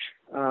coach.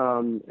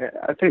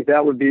 I think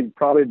that would be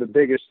probably the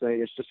biggest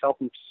thing, is just help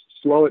them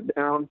slow it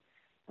down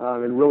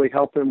and really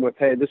help them with,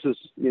 hey, this is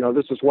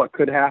what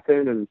could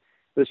happen and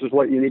this is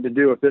what you need to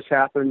do if this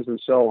happens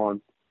and so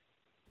on.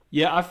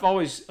 Yeah, I've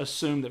always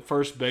assumed that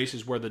first base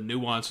is where the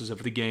nuances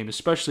of the game,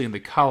 especially in the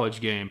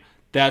college game,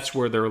 that's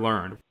where they're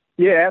learned.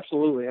 Yeah,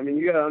 absolutely. I mean,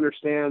 you got to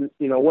understand,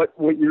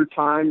 what your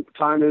time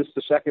is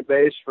to second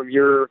base from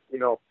your,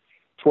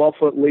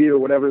 12-foot lead or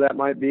whatever that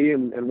might be,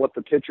 and what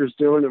the pitcher's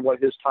doing and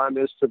what his time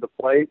is to the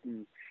plate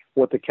and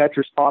what the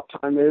catcher's top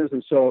time is.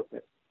 And so,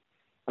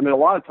 I mean, a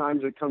lot of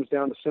times it comes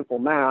down to simple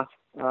math,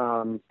 but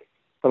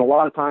a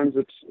lot of times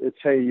it's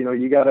hey,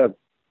 you got to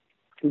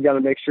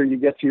make sure you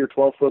get to your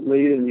 12-foot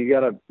lead, and you got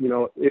to,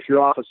 if you're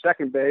off of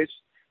second base,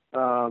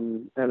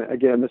 and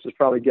again, this is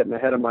probably getting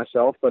ahead of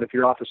myself, but if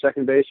you're off of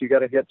second base, you got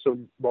to get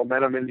some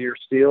momentum into your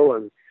steal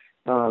and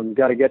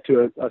got to get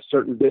to a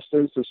certain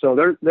distance. And so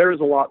there is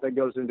a lot that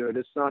goes into it.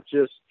 It's not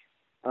just,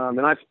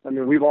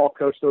 we've all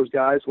coached those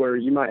guys where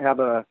you might have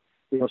a,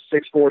 6'4",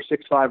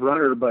 6'5"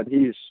 runner, but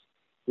he's,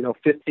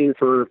 15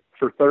 for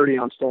 30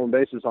 on stolen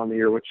bases on the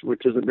year,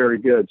 which isn't very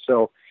good.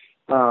 So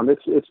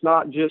it's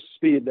not just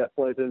speed that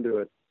plays into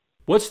it.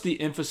 What's the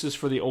emphasis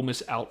for the Ole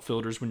Miss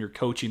outfielders when you're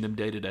coaching them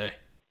day to day?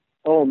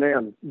 Oh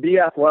man, be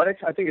athletic.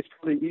 I think it's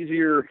probably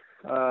easier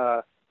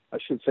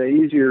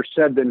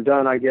said than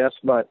done, I guess,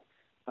 but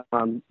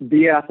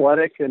be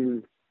athletic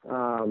and,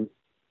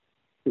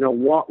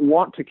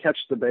 want to catch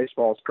the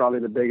baseball is probably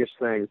the biggest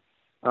thing.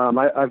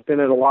 I've been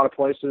at a lot of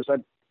places.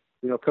 I've,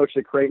 coached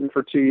at Creighton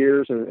for 2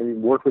 years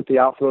and worked with the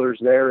outfielders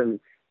there.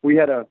 And we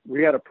had a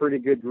pretty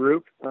good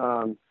group.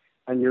 And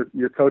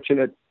you're coaching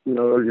at,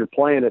 or you're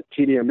playing at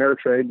TD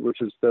Ameritrade,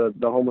 which is the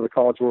home of the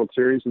College World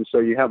Series. And so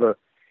you have a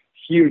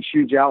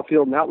huge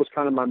outfield. And that was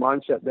kind of my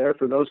mindset there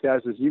for those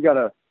guys, is you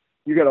gotta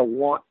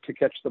want to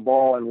catch the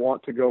ball and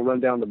want to go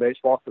run down the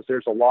baseball, because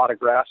there's a lot of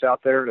grass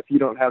out there. And if you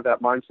don't have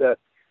that mindset,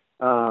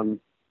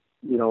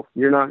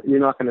 you're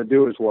not going to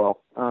do as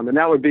well. And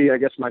that would be, I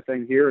guess, my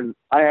thing here. And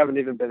I haven't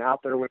even been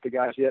out there with the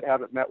guys yet,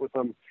 haven't met with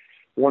them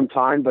one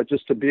time, but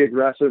just to be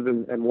aggressive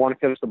and want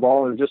to catch the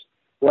ball and just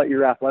let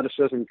your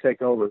athleticism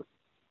take over.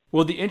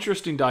 Well, the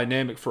interesting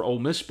dynamic for Ole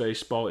Miss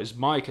baseball is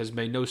Mike has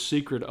made no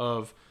secret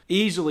of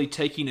easily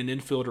taking an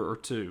infielder or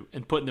two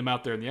and putting them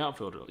out there in the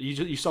outfield.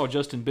 You saw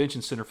Justin Bench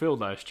in center field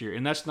last year,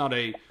 and that's not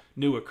a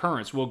new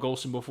occurrence. Will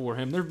Golson before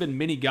him. There have been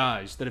many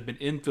guys that have been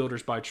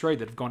infielders by trade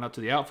that have gone out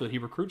to the outfield. He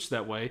recruits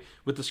that way,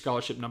 with the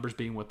scholarship numbers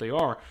being what they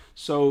are.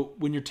 So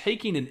when you're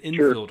taking an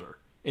infielder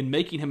and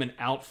making him an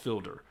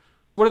outfielder,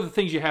 what are the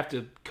things you have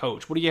to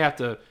coach? What do you have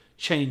to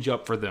change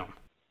up for them?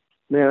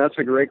 Man, that's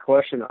a great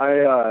question.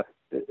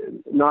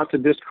 Not to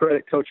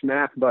discredit Coach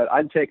Mack, but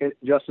I'd take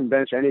Justin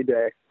Bench any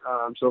day.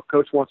 So if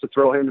Coach wants to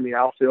throw him in the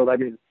outfield, I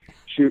mean,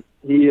 shoot,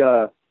 he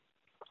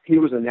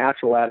was a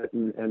natural at it,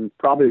 and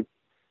probably,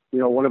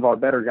 one of our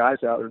better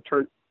guys out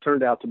there.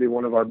 Turned out to be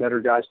one of our better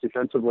guys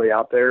defensively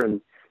out there,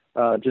 and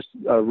just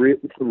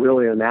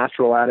really a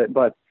natural at it.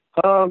 But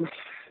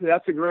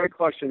that's a great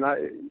question.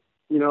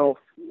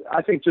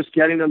 I think just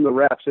getting them the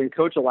reps, and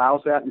Coach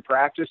allows that in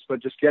practice,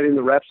 but just getting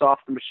the reps off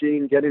the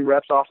machine, getting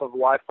reps off of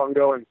live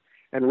fungo,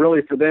 and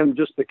really for them,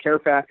 just the care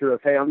factor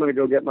of, hey, I'm going to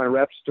go get my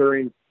reps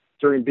during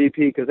BP,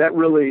 because that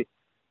really,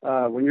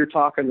 when you're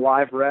talking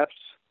live reps,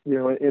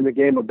 in the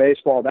game of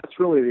baseball, that's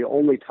really the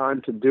only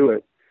time to do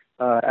it.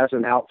 as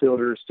an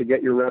outfielder is to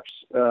get your reps,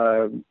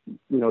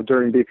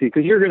 during BP,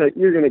 because you're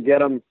gonna get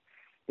them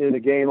in the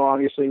game,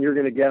 obviously, and you're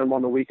gonna get them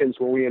on the weekends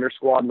when we inter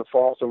squad in the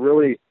fall. So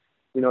really,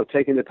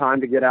 taking the time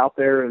to get out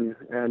there and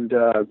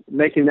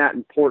making that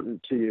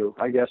important to you,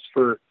 I guess,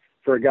 for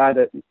a guy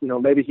that,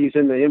 maybe he's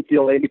in the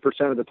infield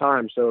 80% of the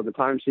time. So the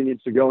times he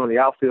needs to go in the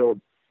outfield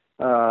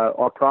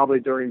are probably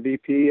during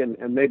VP and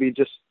maybe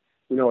just,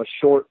 a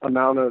short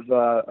amount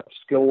of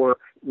skill work,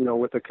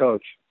 with the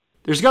coach.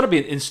 There's got to be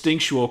an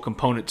instinctual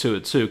component to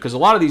it, too, because a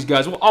lot of these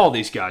guys, well, all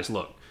these guys,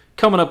 look,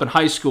 coming up in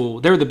high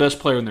school, they were the best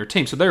player in their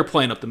team, so they were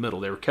playing up the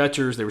middle. They were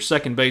catchers, they were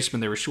second basemen,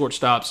 they were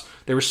shortstops,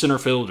 they were center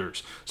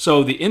fielders.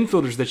 So the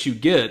infielders that you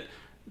get,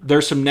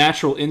 there's some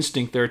natural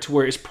instinct there to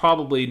where it's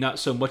probably not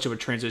so much of a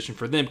transition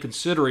for them,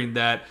 considering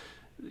that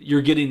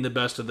you're getting the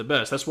best of the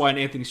best. That's why an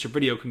Anthony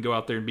Servideo can go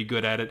out there and be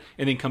good at it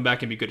and then come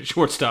back and be good at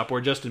shortstop,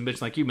 or Justin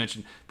Mitch, like you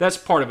mentioned. That's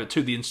part of it,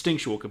 too, the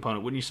instinctual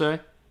component, wouldn't you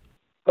say?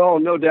 Oh,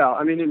 no doubt.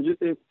 I mean,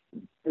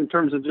 in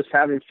terms of just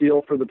having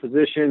feel for the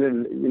position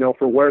and,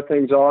 for where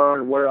things are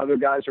and where other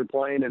guys are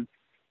playing. And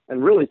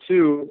really,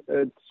 too,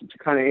 to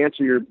kind of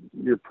answer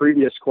your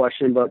previous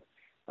question, but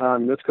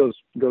this goes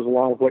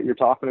along with what you're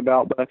talking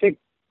about. But I think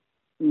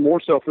more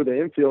so for the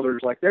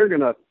infielders, like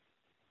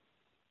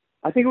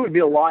I think it would be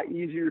a lot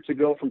easier to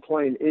go from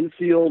playing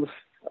infield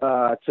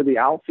to the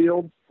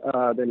outfield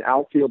than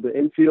outfield to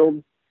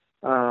infield.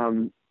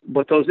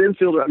 But those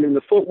infielders, I mean,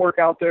 the footwork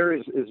out there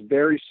is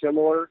very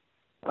similar.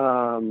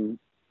 And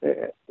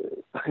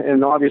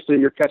obviously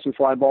you're catching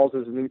fly balls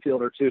as an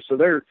infielder too. So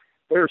there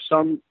are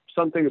some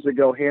things that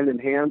go hand in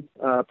hand,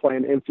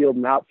 playing infield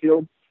and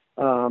outfield.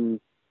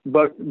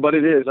 But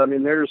it is,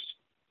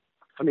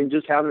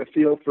 just having a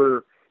feel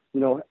for,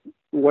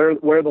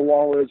 where the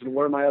wall is and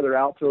where my other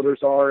outfielders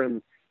are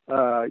and,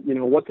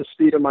 what the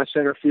speed of my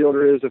center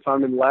fielder is, if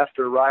I'm in left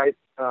or right,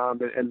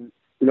 and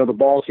the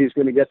balls he's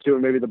going to get to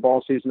and maybe the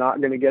balls he's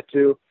not going to get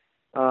to.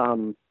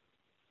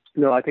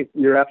 I think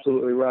you're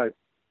absolutely right.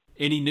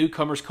 Any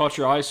newcomers caught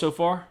your eye so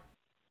far?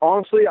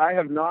 Honestly, I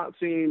have not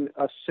seen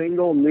a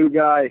single new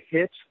guy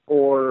hit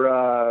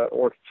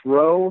or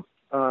throw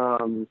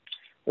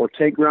or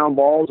take ground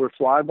balls or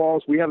fly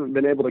balls. We haven't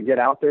been able to get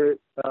out there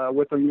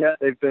with them yet.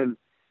 They've been,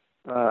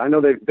 I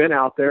know they've been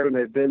out there and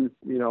they've been,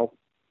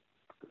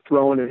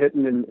 throwing and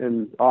hitting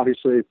and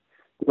obviously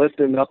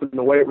lifting up in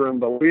the weight room,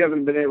 but we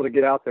haven't been able to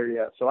get out there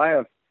yet. So I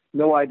have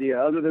no idea,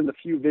 other than the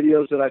few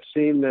videos that I've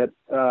seen that,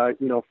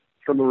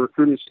 from a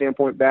recruiting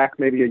standpoint back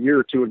maybe a year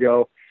or two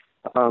ago,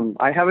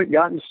 I haven't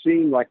gotten to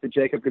see like the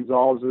Jacob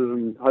Gonzalez's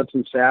and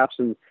Hudson Saps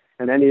and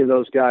any of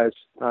those guys.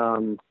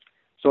 So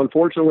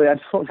unfortunately, I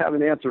don't have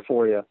an answer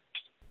for you.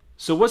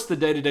 So what's the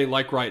day-to-day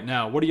like right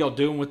now? What are y'all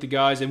doing with the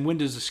guys, and when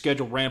does the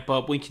schedule ramp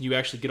up? When can you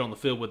actually get on the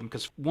field with them?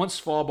 Because once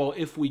fall ball,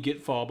 if we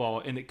get fall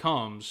ball and it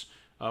comes,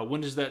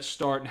 when does that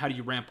start, and how do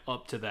you ramp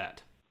up to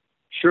that?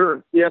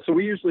 Sure. Yeah. So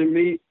we usually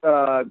meet,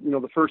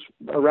 the first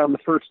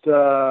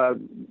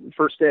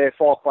day of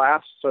fall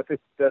class. So I think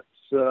that's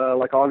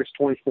like August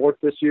 24th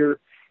this year.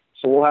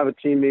 So we'll have a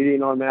team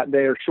meeting on that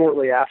day or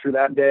shortly after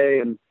that day,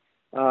 and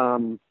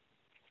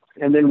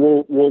then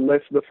we'll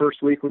lift the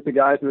first week with the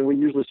guys, and then we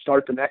usually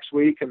start the next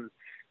week. And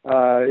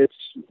I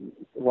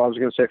was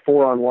going to say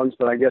 4-on-1s,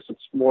 but I guess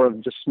it's more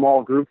of just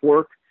small group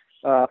work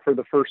for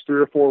the first 3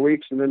 or 4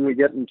 weeks, and then we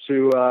get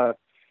into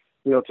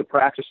to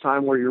practice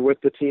time where you're with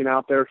the team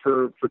out there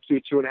for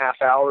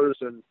 2.5 hours,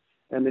 and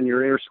then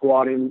you're inter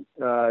squatting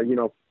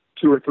 2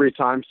 or 3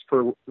 times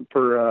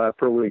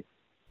per week.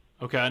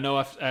 Okay, I know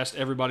I've asked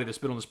everybody that's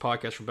been on this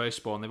podcast from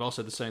baseball, and they've all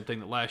said the same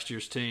thing, that last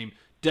year's team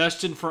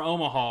destined for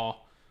Omaha.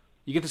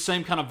 You get the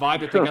same kind of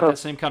vibe that they got that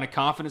same kind of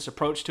confidence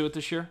approach to it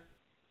this year?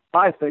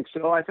 I think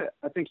so. I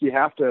think you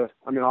have to.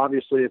 I mean,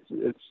 obviously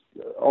it's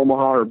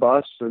Omaha or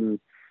bust, and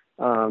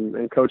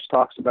Coach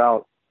talks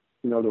about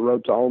the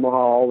road to Omaha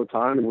all the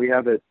time, and we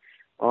have it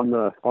on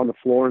the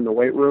floor in the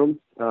weight room.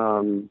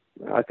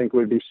 I think it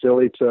would be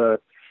silly to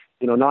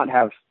not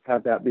have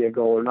that be a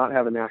goal, or not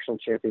have a national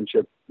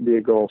championship be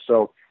a goal.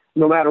 So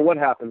no matter what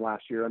happened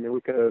last year, I mean,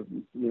 we could have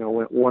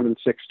went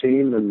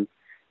 1-16, and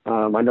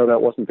I know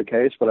that wasn't the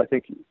case, but I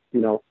think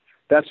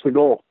that's the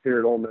goal here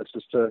at Ole Miss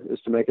is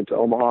to make it to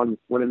Omaha and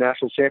win a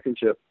national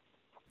championship.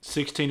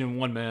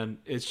 16-1, man.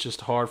 It's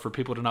just hard for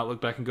people to not look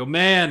back and go,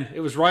 man, it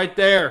was right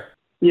there.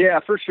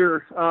 Yeah, for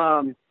sure.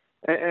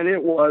 And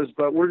it was,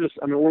 but we're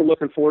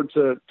looking forward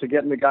to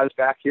getting the guys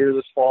back here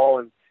this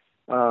fall,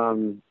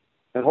 and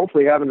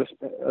hopefully having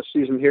a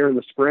season here in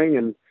the spring,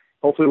 and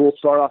hopefully we'll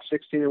start off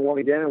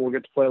 16-1 again, and we'll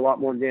get to play a lot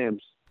more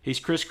games. He's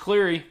Chris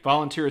Cleary,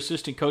 volunteer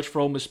assistant coach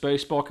for Ole Miss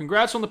Baseball.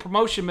 Congrats on the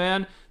promotion,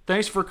 man.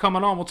 Thanks for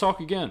coming on. We'll talk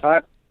again.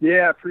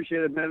 Yeah, I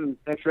appreciate it, man.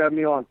 Thanks for having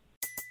me on.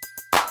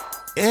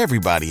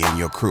 Everybody in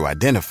your crew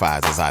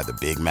identifies as either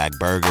Big Mac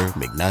Burger,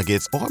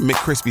 McNuggets, or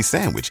McCrispy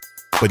Sandwich.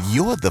 But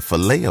you're the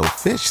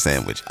Filet-O-Fish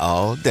Sandwich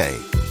all day.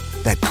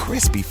 That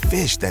crispy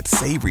fish, that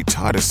savory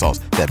tartar sauce,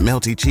 that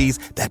melty cheese,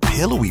 that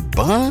pillowy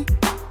bun.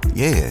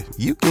 Yeah,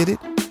 you get it.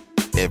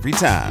 Every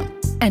time.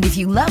 And if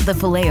you love the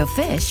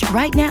Filet-O-Fish,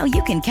 right now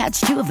you can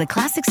catch 2 of the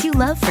classics you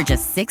love for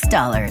just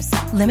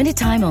 $6. Limited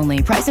time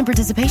only. Price and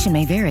participation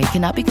may vary.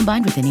 Cannot be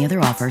combined with any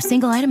other offer.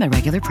 Single item at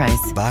regular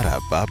price.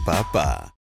 Ba-da-ba-ba-ba.